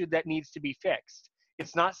serious issue that needs to be fixed.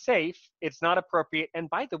 It's not safe. It's not appropriate. And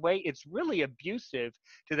by the way, it's really abusive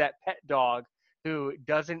to that pet dog who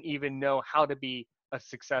doesn't even know how to be a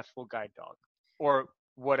successful guide dog. or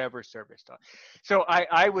whatever service dog. So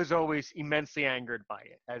I was always immensely angered by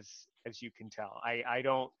it, as you can tell. I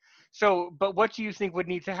don't. So, but what do you think would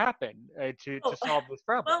need to happen to solve this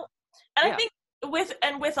problem? Well, and I think with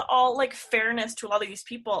all like fairness to a lot of these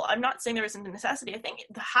people, I'm not saying there isn't a necessity. I think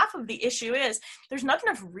half of the issue is there's not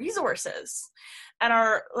enough resources, and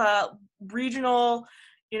our regional,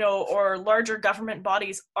 or larger government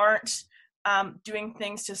bodies aren't doing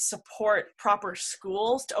things to support proper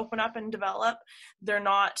schools to open up and develop. They're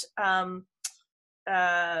not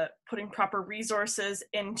putting proper resources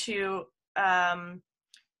into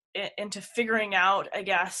figuring out, I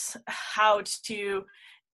guess, how to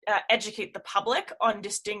educate the public on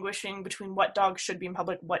distinguishing between what dogs should be in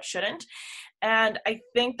public, what shouldn't. And I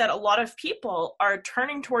think that a lot of people are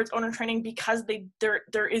turning towards owner training because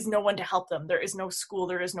there is no one to help them. There is no school,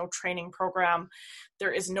 there is no training program,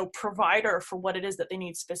 there is no provider for what it is that they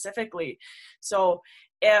need specifically. So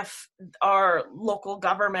if our local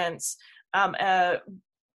governments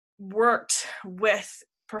worked with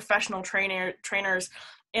professional trainers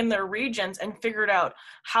in their regions and figured out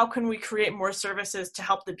how can we create more services to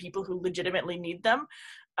help the people who legitimately need them,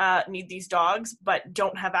 need these dogs, but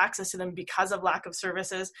don't have access to them because of lack of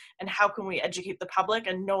services, and how can we educate the public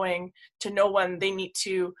and know when they need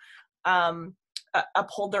to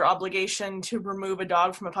uphold their obligation to remove a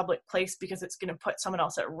dog from a public place because it's going to put someone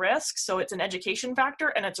else at risk. So it's an education factor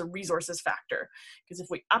and it's a resources factor, because if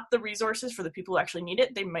we up the resources for the people who actually need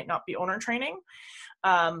it, they might not be owner training,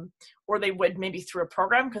 or they would maybe through a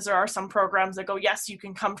program, because there are some programs that go, yes, you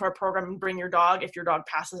can come to our program and bring your dog if your dog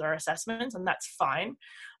passes our assessments, and that's fine.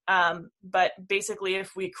 But basically,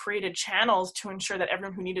 if we created channels to ensure that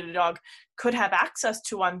everyone who needed a dog could have access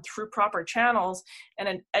to one through proper channels, and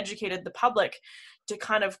then educated the public to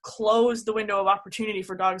kind of close the window of opportunity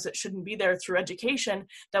for dogs that shouldn't be there through education,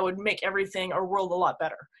 that would make everything, our world, a lot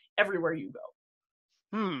better everywhere you go.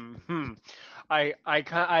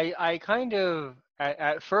 I kind of,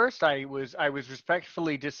 at first I was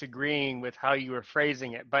respectfully disagreeing with how you were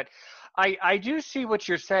phrasing it, but I do see what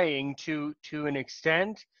you're saying to an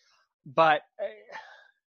extent. But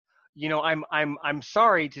I'm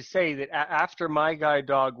sorry to say that after my guide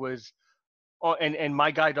dog was, and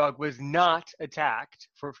my guide dog was not attacked,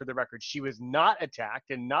 for the record, she was not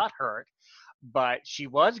attacked and not hurt, but she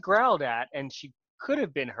was growled at and she could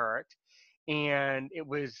have been hurt, and it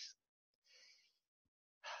was,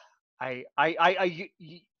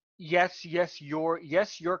 yes,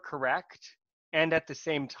 you're correct, and at the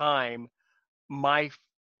same time,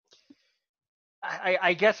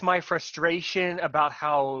 I guess my frustration about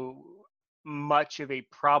how much of a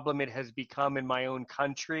problem it has become in my own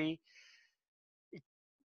country.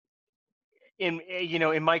 In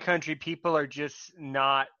my country, people are just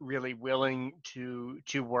not really willing to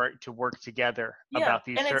work together about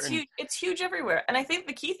these. And it's huge everywhere. And I think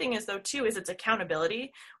the key thing is, though, too, is it's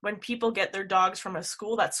accountability. When people get their dogs from a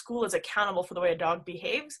school, that school is accountable for the way a dog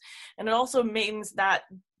behaves, and it also means that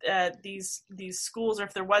these schools, or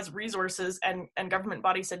if there was resources and government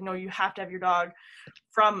bodies said, no, you have to have your dog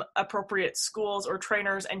from appropriate schools or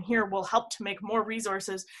trainers, and here we'll help to make more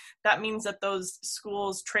resources, that means that those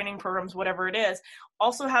schools, training programs, whatever it is,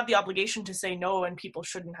 also have the obligation to say no, and people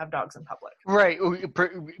shouldn't have dogs in public. Right.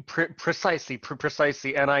 Precisely.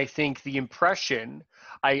 And I think the impression,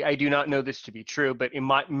 I do not know this to be true, but in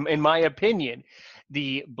my opinion,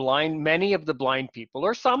 many of the blind people,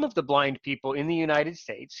 or some of the blind people in the United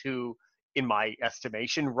States who, in my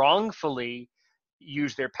estimation, wrongfully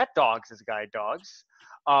use their pet dogs as guide dogs,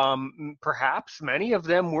 perhaps many of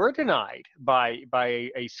them were denied by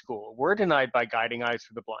a school, were denied by Guiding Eyes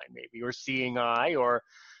for the Blind, maybe, or Seeing Eye, or,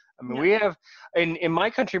 I mean, we have, in my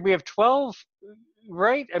country, we have 12,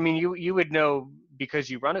 right? I mean, you would know,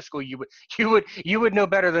 because you run a school, you would know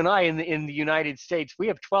better than I. In the United States, we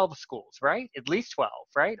have 12 schools, right? At least 12,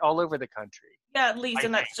 right? All over the country. Yeah, at least,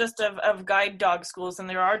 and that's just of guide dog schools, and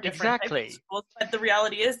there are different types of schools. But the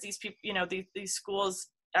reality is, these people, these schools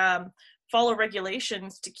follow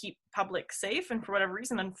regulations to keep public safe, and for whatever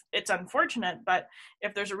reason, it's unfortunate, but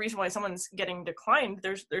if there's a reason why someone's getting declined,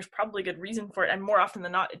 there's probably good reason for it, and more often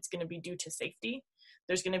than not, it's going to be due to safety.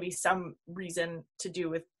 There's going to be some reason to do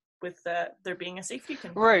with there being a safety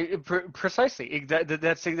concern. Right, precisely.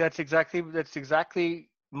 That's exactly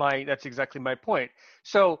my point.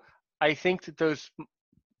 So I think that those,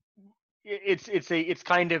 it's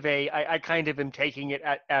kind of I kind of am taking it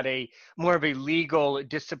at a more of a legal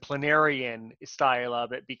disciplinarian style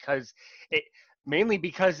of it, mainly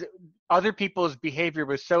because other people's behavior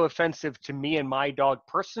was so offensive to me and my dog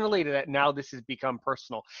personally that now this has become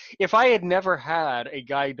personal. If I had never had a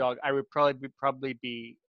guide dog, I would probably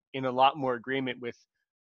be in a lot more agreement with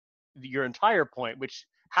your entire point, which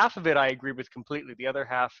half of it I agree with completely. The other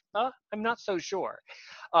half, I'm not so sure.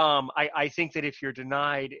 I think that if you're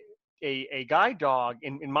denied a guide dog,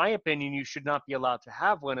 in my opinion, you should not be allowed to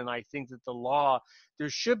have one. And I think that there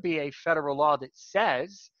should be a federal law that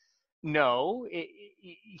says, no,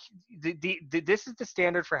 this is the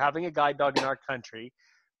standard for having a guide dog in our country.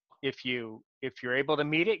 If you're able to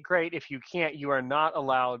meet it, great. If you can't, you are not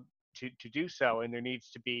allowed to do so. And there needs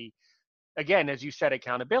to be, again, as you said,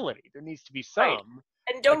 accountability. There needs to be some. Right.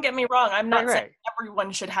 And don't get me wrong, I'm not Right. saying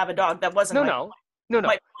everyone should have a dog. That wasn't my point. No.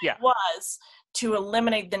 My point was to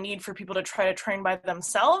eliminate the need for people to try to train by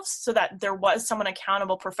themselves, so that there was someone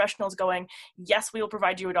accountable, professionals going, yes, we will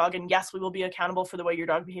provide you a dog, and yes, we will be accountable for the way your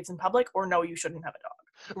dog behaves in public, or no, you shouldn't have a dog.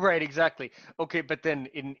 Right, exactly. Okay, but then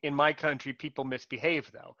in my country, people misbehave,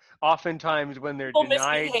 though. Oftentimes when they're People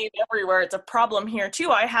denied... misbehave everywhere. It's a problem here,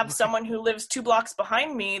 too. I have someone who lives 2 blocks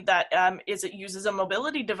behind me that uses a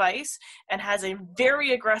mobility device and has a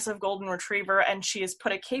very aggressive golden retriever, and she has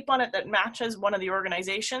put a cape on it that matches one of the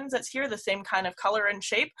organizations that's here, the same kind of color and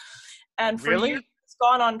shape. And for years, it's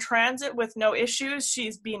gone on transit with no issues.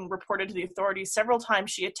 She's been reported to the authorities several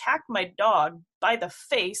times. She attacked my dog by the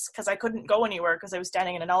face because I couldn't go anywhere because I was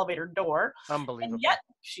standing in an elevator door. Unbelievable. And yet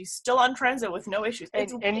she's still on transit with no issues.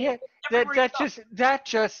 And yet that's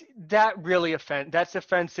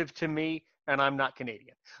offensive to me, and I'm not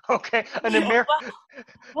Canadian. Okay,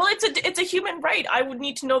 Well, it's a human right. I would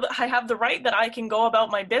need to know that I have the right that I can go about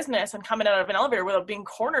my business and come in and out of an elevator without being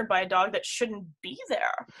cornered by a dog that shouldn't be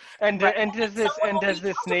there. Does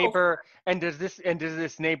this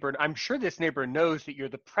neighbor? I'm sure this neighbor knows that you're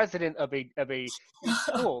the president of a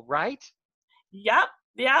school, right? Yep.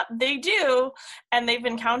 Yeah, they do. And they've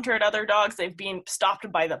encountered other dogs. They've been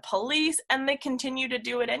stopped by the police, and they continue to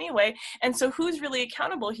do it anyway. And so who's really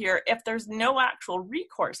accountable here if there's no actual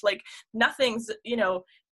recourse? Like, nothing's,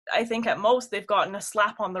 I think at most they've gotten a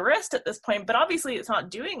slap on the wrist at this point, but obviously it's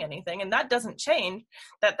not doing anything. And that doesn't change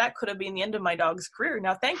that could have been the end of my dog's career.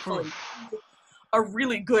 Now, thankfully, a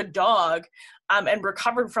really good dog, and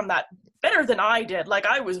recovered from that better than I did. Like,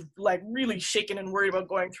 I was really shaken and worried about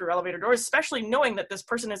going through elevator doors, especially knowing that this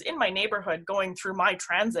person is in my neighborhood going through my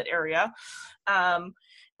transit area. And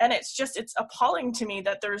it's appalling to me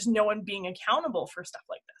that there's no one being accountable for stuff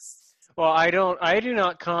like this. Well, I do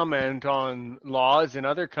not comment on laws in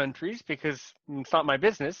other countries because it's not my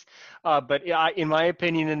business. But in my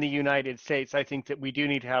opinion, in the United States, I think that we do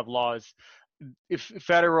need to have laws,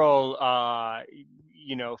 federal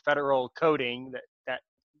coding that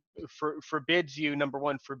forbids you, number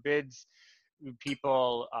one, forbids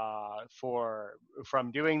people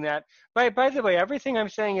from doing that. By the way, everything I'm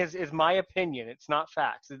saying is my opinion. It's not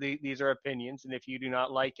facts. These are opinions, and if you do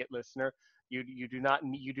not like it, listener, you do not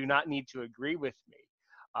need to agree with me.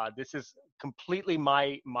 This is completely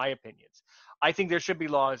my opinions. I think there should be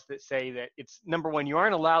laws that say that it's, number one, you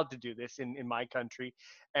aren't allowed to do this in my country,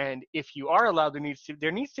 and if you are allowed,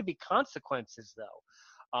 there needs to be consequences, though.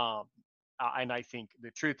 And I think the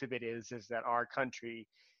truth of it is that our country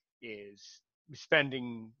is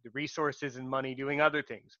spending the resources and money doing other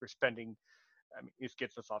things. We're spending, this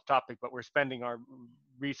gets us off topic, but we're spending our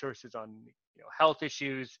resources on health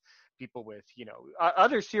issues, people with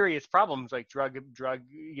other serious problems like drug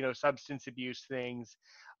substance abuse things.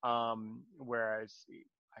 Whereas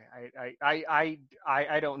I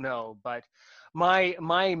don't know, but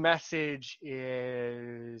my message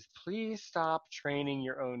is, please stop training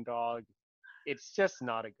your own dog. It's just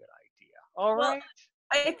not a good idea. All right.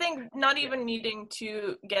 I think not even needing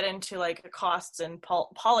to get into costs and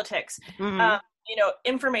politics. Mm-hmm.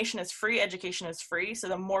 Information is free, education is free. So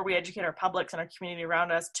the more we educate our publics and our community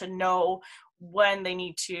around us to know when they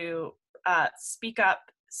need to speak up,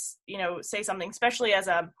 say something, especially as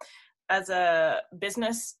a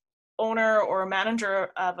business owner or a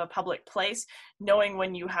manager of a public place, knowing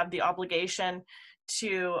when you have the obligation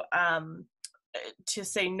to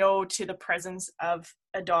say no to the presence of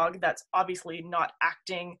a dog that's obviously not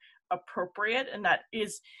acting appropriate. And that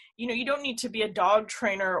is, you don't need to be a dog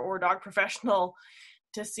trainer or a dog professional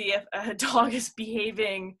to see if a dog is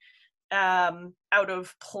behaving out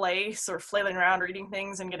of place or flailing around or eating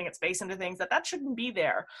things and getting its face into things that shouldn't be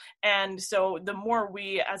there. And so the more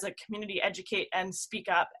we as a community educate and speak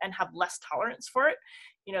up and have less tolerance for it,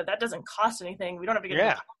 that doesn't cost anything. We don't have to get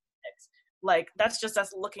into politics. That's just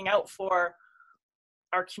us looking out for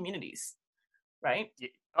our communities. right?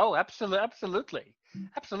 Oh, absolutely.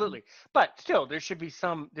 But still, there should be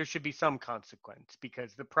some consequence,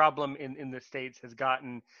 because the problem in the States has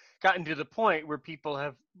gotten to the point where people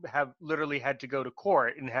have literally had to go to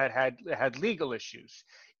court and had legal issues.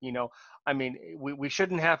 I mean, we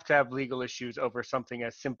shouldn't have to have legal issues over something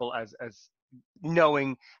as simple as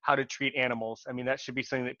knowing how to treat animals. I mean, that should be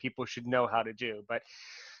something that people should know how to do. But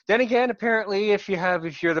then again, apparently, if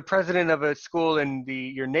you're the president of a school and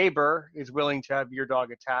your neighbor is willing to have your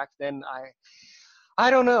dog attacked, then I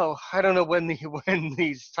don't know. I don't know when when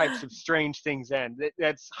these types of strange things end.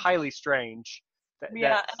 That's highly strange. And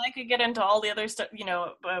I could get into all the other stuff,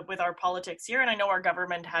 with our politics here. And I know our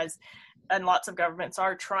government has, and lots of governments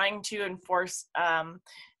are trying to enforce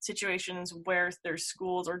situations where there's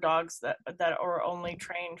schools or dogs that are only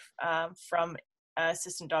trained from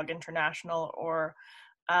Assistant Dog International or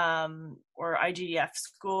IGDF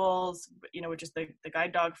schools, which is the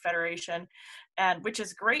Guide Dog Federation, and which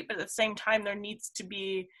is great. But at the same time, there needs to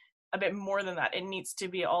be a bit more than that. It needs to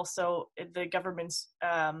be also the government's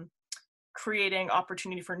creating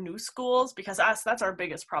opportunity for new schools, because that's our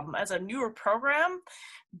biggest problem as a newer program,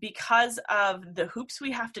 because of the hoops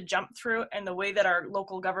we have to jump through and the way that our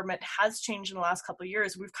local government has changed in the last couple of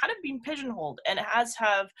years. We've kind of been pigeonholed, and it has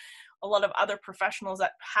have a lot of other professionals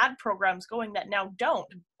that had programs going that now don't,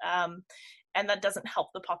 and that doesn't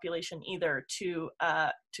help the population either to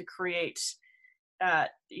create I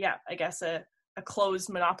guess a closed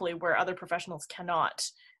monopoly where other professionals cannot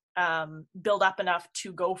build up enough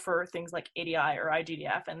to go for things like ADI or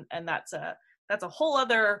IGDF, and that's a whole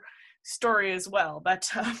other story as well. But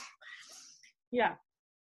yeah.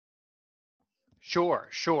 Sure.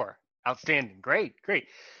 Outstanding. Great.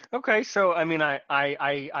 Okay, so I mean, I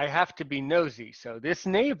have to be nosy. So this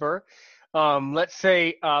neighbor, let's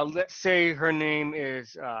say her name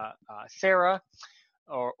is Sarah,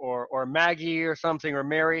 or Maggie or something, or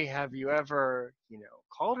Mary. Have you ever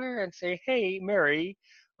called her and say, hey, Mary,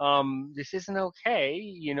 this isn't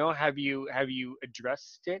okay? Have you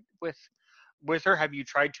addressed it with her? Have you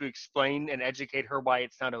tried to explain and educate her why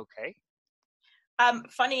it's not okay?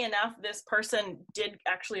 Funny enough, this person did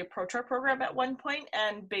actually approach our program at one point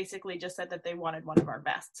and basically just said that they wanted one of our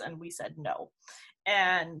vests, and we said no.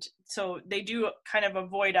 And so they do kind of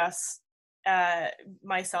avoid us,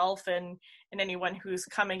 myself and anyone who's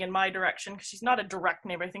coming in my direction, because she's not a direct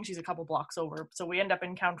neighbor. I think she's a couple blocks over. So we end up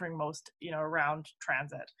encountering most, around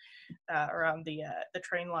transit, around the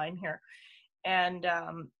train line here. And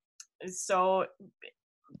so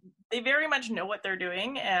they very much know what they're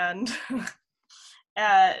doing, and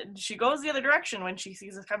she goes the other direction when she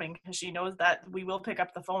sees us coming, because she knows that we will pick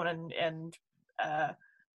up the phone and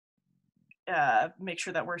make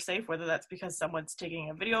sure that we're safe, whether that's because someone's taking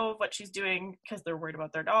a video of what she's doing because they're worried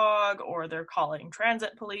about their dog, or they're calling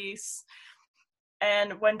transit police.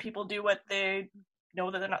 And when people do what they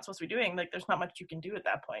know that they're not supposed to be doing, there's not much you can do at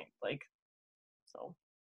that point. So.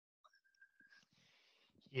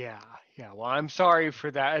 Yeah. Well, I'm sorry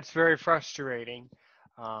for that. It's very frustrating.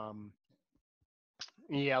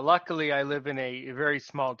 Yeah, luckily I live in a very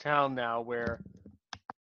small town now where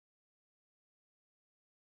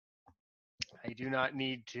I do not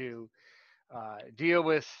need to deal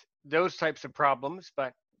with those types of problems.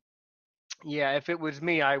 But yeah, if it was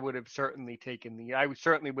me, I would have certainly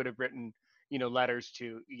would have written, letters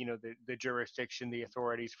to, the jurisdiction, the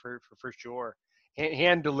authorities for sure,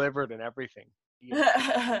 hand delivered and everything.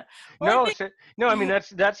 I mean that's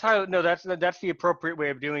the appropriate way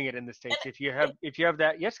of doing it in the States. If you have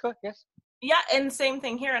that, yes, go ahead, yes. Yeah, and same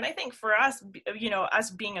thing here. And I think for us, us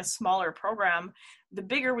being a smaller program, the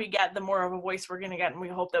bigger we get, the more of a voice we're going to get, and we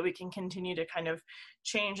hope that we can continue to kind of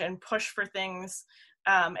change and push for things.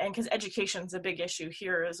 And because education's a big issue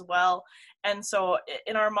here as well. And so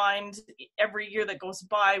in our mind, every year that goes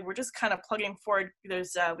by, we're just kind of plugging forward.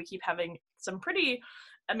 We keep having some pretty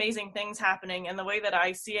amazing things happening, and the way that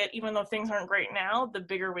I see it, even though things aren't great now, the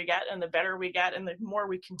bigger we get and the better we get, and the more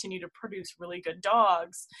we continue to produce really good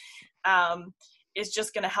dogs, is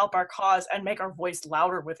just going to help our cause and make our voice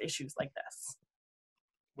louder with issues like this.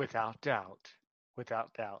 Without doubt.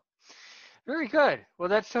 Very good. Well,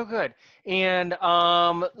 that's so good. And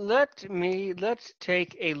let's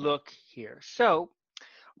take a look here. So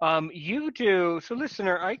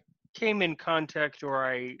listener, I came in contact, or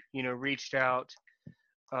I reached out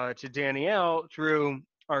to Danielle through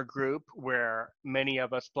our group, where many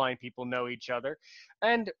of us blind people know each other.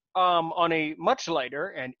 And on a much lighter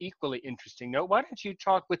and equally interesting note, why don't you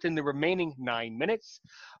talk within the remaining 9 minutes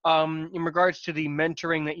in regards to the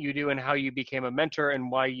mentoring that you do, and how you became a mentor, and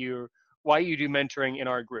why you do mentoring in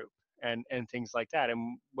our group, and things like that,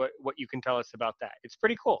 and what you can tell us about that. It's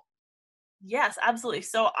pretty cool. Yes, absolutely.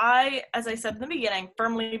 So I, as I said in the beginning,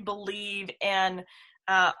 firmly believe in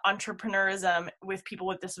entrepreneurism with people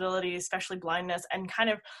with disabilities, especially blindness, and kind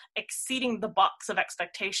of exceeding the box of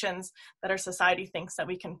expectations that our society thinks that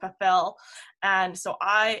we can fulfill. And so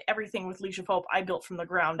everything with Leash of Hope, I built from the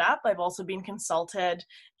ground up. I've also been consulted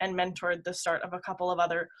and mentored the start of a couple of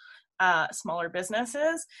other smaller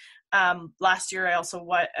businesses. Last year, I also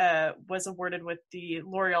was awarded with the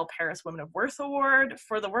L'Oreal Paris Women of Worth Award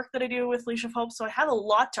for the work that I do with Leash of Hope. So I have a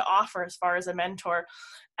lot to offer as far as a mentor,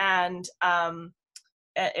 and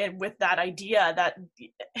with that idea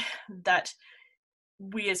that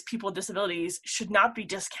we as people with disabilities should not be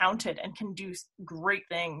discounted and can do great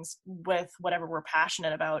things with whatever we're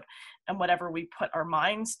passionate about and whatever we put our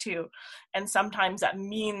minds to. And sometimes that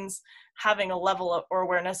means having a level of or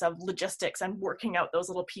awareness of logistics and working out those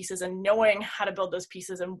little pieces and knowing how to build those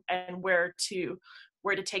pieces and where to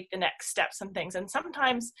take the next steps and things. And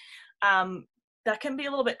sometimes that can be a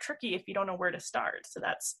little bit tricky if you don't know where to start. So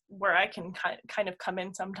that's where I can kind of come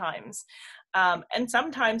in sometimes. And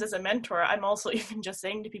sometimes as a mentor, I'm also even just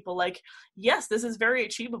saying to people like, yes, this is very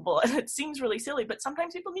achievable. And it seems really silly, but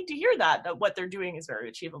sometimes people need to hear that what they're doing is very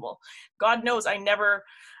achievable. God knows I never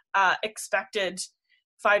expected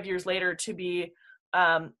 5 years later to be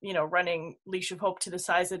running Leash of Hope to the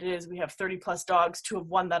size that it is. We have 30 plus dogs to have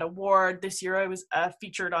won that award. This year I was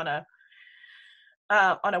featured on a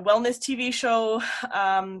wellness TV show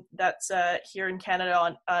that's here in Canada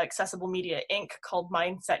on Accessible Media Inc. called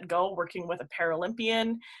Mindset Go, working with a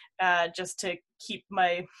Paralympian, just to keep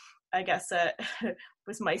my, I guess,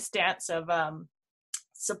 was my stance of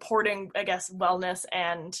supporting, I guess, wellness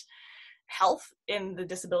and health in the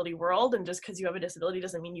disability world. And just because you have a disability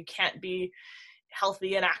doesn't mean you can't be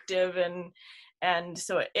healthy and active, and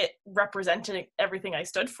so it represented everything I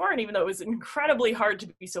stood for. And even though it was incredibly hard to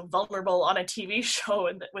be so vulnerable on a TV show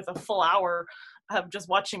and with a full hour of just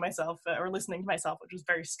watching myself or listening to myself, which was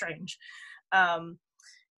very strange,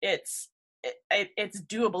 it's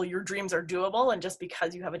doable. Your dreams are doable, and just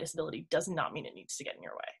because you have a disability does not mean it needs to get in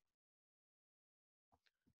your way.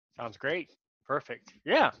 Sounds great. Perfect.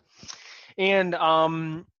 Yeah. And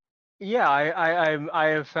yeah, I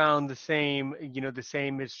have found the same, the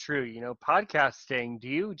same is true, podcasting. Do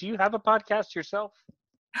you have a podcast yourself?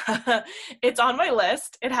 It's on my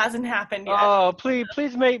list. It hasn't happened yet. Oh, please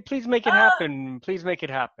make it happen. Please make it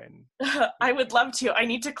happen. I would love to. I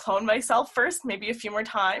need to clone myself first, maybe a few more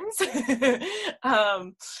times.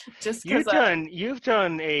 Just because you've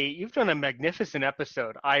done a magnificent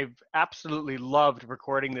episode. I've absolutely loved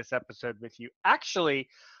recording this episode with you. Actually,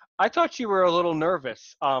 I thought you were a little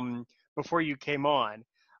nervous before you came on,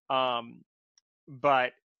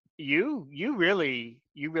 but you really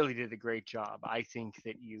did a great job. I think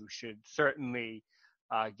that you should certainly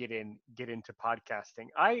get into podcasting.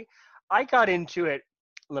 I got into it.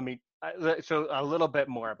 So a little bit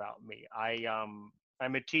more about me. I'm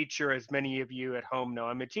a teacher, as many of you at home know.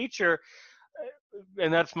 I'm a teacher,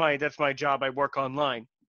 and that's my job. I work online,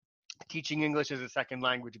 teaching English as a second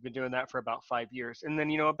language. I've been doing that for about 5 years. And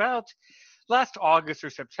then, about last August or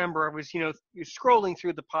September, I was, scrolling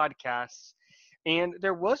through the podcasts, and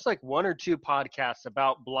there was like one or two podcasts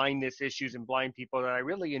about blindness issues and blind people that I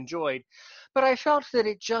really enjoyed, but I felt that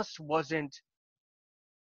it just wasn't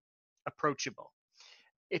approachable.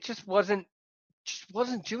 It just wasn't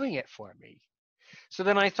doing it for me. So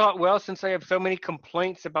then I thought, well, since I have so many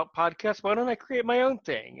complaints about podcasts, why don't I create my own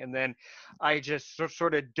thing? And then I just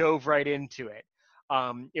sort of dove right into it.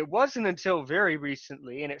 It wasn't until very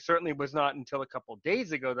recently, and it certainly was not until a couple of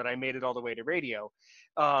days ago, that I made it all the way to radio.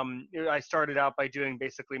 I started out by doing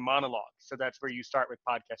basically monologues. So that's where you start with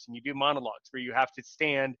podcasting. You do monologues where you have to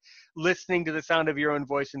stand listening to the sound of your own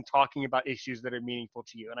voice and talking about issues that are meaningful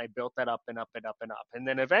to you. And I built that up and up and up and up. And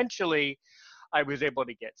then eventually I was able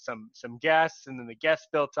to get some guests, and then the guests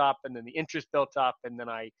built up, and then the interest built up, and then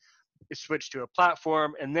I switched to a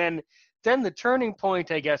platform. And then the turning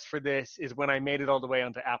point, I guess, for this is when I made it all the way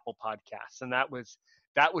onto Apple Podcasts. And that was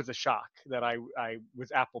a shock that I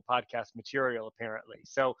was Apple Podcast material, apparently.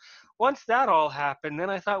 So once that all happened, then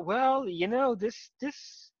I thought, well,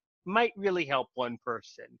 this might really help one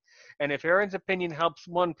person. And if Aaron's opinion helps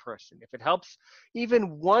one person, if it helps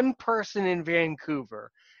even one person in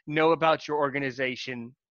Vancouver know about your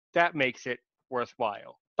organization, that makes it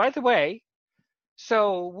worthwhile. By the way,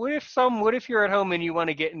 so what if you're at home and you want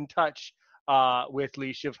to get in touch with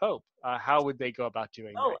Leash of Hope? How would they go about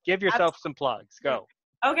doing that? Give yourself some plugs. Go.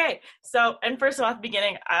 Okay. So, and first of all, at the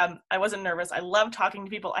beginning, I wasn't nervous. I love talking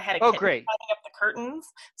to people. I had a kitten great. cutting up the curtains,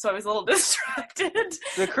 so I was a little distracted.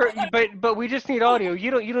 The curtain, but we just need audio.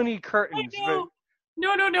 You don't need curtains. I know.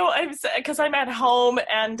 No. Because I'm at home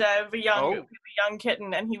and I have a young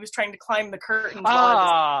kitten, and he was trying to climb the curtains.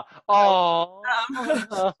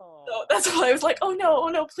 So that's why I was like, oh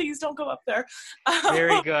no, please don't go up there.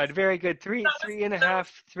 Very good. Three and a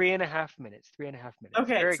half minutes. Okay,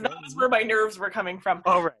 very so good. that was where my nerves were coming from.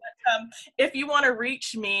 All right. But, if you want to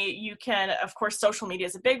reach me, you can, of course, social media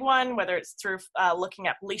is a big one, whether it's through looking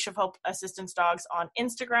at Leash of Hope Assistance Dogs on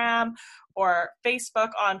Instagram or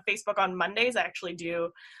Facebook. On Facebook on Mondays, I actually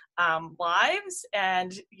do lives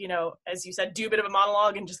and, as you said, do a bit of a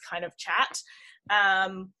monologue and just kind of chat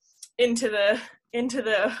into the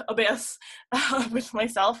abyss with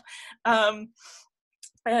myself.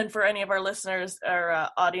 And for any of our listeners or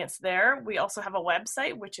audience there, we also have a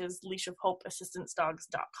website, which is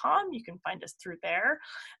leashofhopeassistancedogs.com. You can find us through there.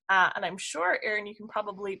 And I'm sure, Erin, you can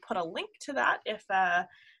probably put a link to that if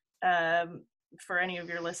for any of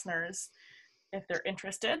your listeners, if they're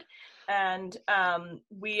interested. And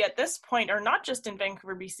we, at this point, are not just in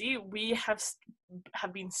Vancouver, BC. We have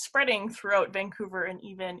been spreading throughout Vancouver and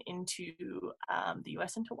even into the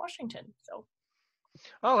U.S. into Washington. So.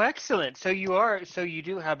 Oh, excellent. So you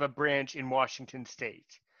do have a branch in Washington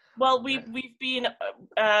State. Well, we've been,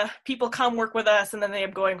 people come work with us and then they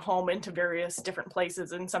end up going home into various different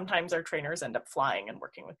places, and sometimes our trainers end up flying and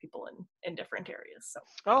working with people in different areas. So.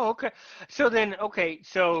 Oh, okay. So then,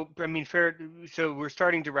 so I mean, so we're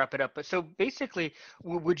starting to wrap it up, but so basically,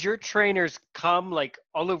 would your trainers come like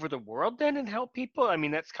all over the world then and help people? I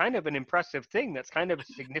mean, that's kind of an impressive thing. That's kind of a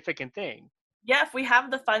significant thing. Yeah, if we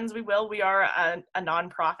have the funds, we will. We are a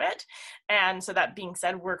nonprofit. And so that being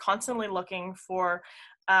said, we're constantly looking for,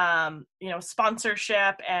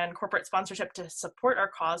 sponsorship and corporate sponsorship to support our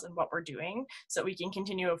cause and what we're doing, so we can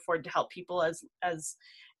continue to afford to help people as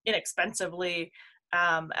inexpensively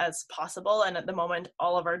as possible. And at the moment,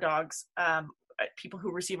 all of our dogs, people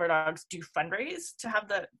who receive our dogs do fundraise to have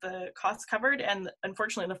the costs covered. And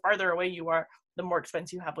unfortunately, the farther away you are, the more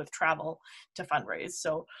expense you have with travel to fundraise.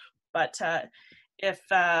 So, but if,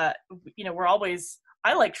 we're always,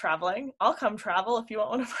 I like traveling. I'll come travel if you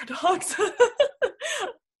want one of our dogs.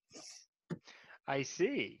 I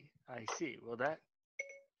see. Well, that.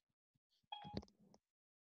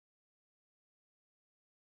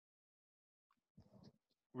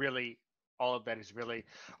 Really, all of that is really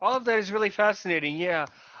fascinating. Yeah.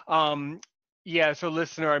 So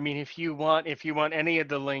listener, I mean, if you want any of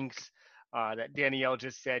the links that Danielle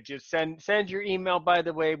just said, just send your email, by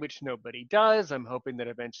the way, which nobody does. I'm hoping that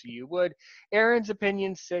eventually you would.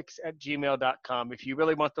 erinsopinion6@gmail.com. If you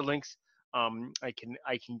really want the links, I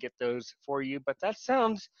can get those for you. But that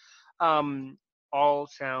sounds all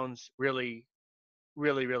sounds really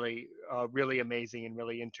amazing and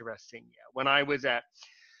really interesting. Yeah. When I was at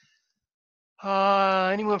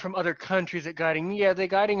anyone from other countries at Guiding? Yeah, the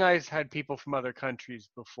Guiding Eyes had people from other countries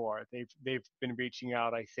before. They've been reaching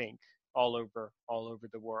out, I think, all over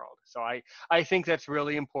the world. So I think that's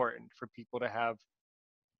really important for people to have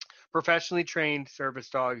professionally trained service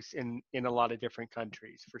dogs in a lot of different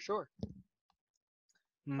countries, for sure.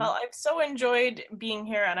 Well, I've so enjoyed being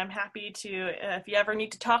here, and I'm happy to, if you ever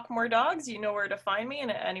need to talk more dogs, you know where to find me,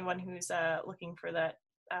 and anyone who's looking for that,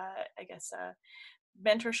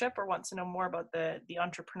 mentorship or wants to know more about the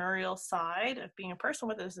entrepreneurial side of being a person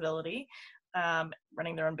with a disability,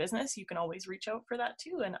 running their own business, you can always reach out for that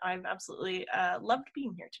too. And I've absolutely loved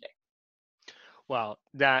being here today. Well,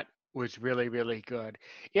 that was really, really good.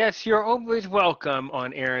 Yes, you're always welcome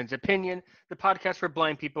on Erin's Opinion, the podcast for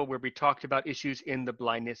blind people where we talked about issues in the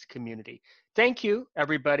blindness community. Thank you,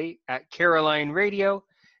 everybody at Caroline Radio,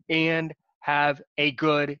 and have a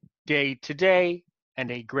good day today and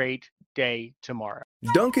a great day tomorrow.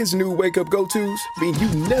 Dunkin's new wake-up go-tos mean you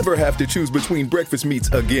never have to choose between breakfast meats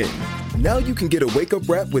again. Now you can get a wake-up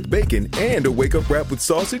wrap with bacon and a wake-up wrap with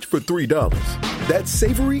sausage for $3. That's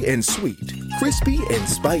savory and sweet, crispy and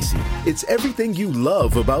spicy. It's everything you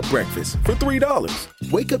love about breakfast for $3.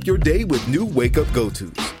 Wake up your day with new wake-up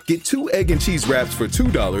go-tos. Get 2 egg and cheese wraps for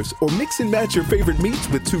 $2 or mix and match your favorite meats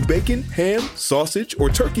with 2 bacon, ham, sausage, or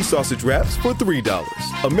turkey sausage wraps for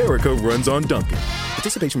 $3. America runs on Dunkin'.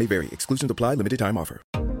 Participation may vary. Exclusions apply. Limited time offer.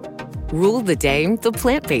 Rule the day the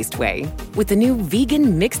plant-based way with the new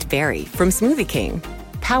vegan mixed berry from Smoothie King.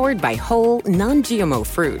 Powered by whole, non-GMO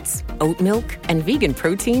fruits, oat milk, and vegan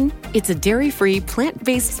protein, it's a dairy-free,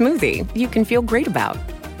 plant-based smoothie you can feel great about.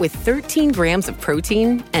 With 13 grams of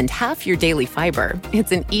protein and half your daily fiber,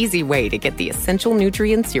 it's an easy way to get the essential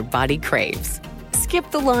nutrients your body craves. Skip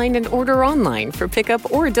the line and order online for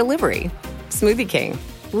pickup or delivery. Smoothie King.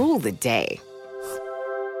 Rule the day.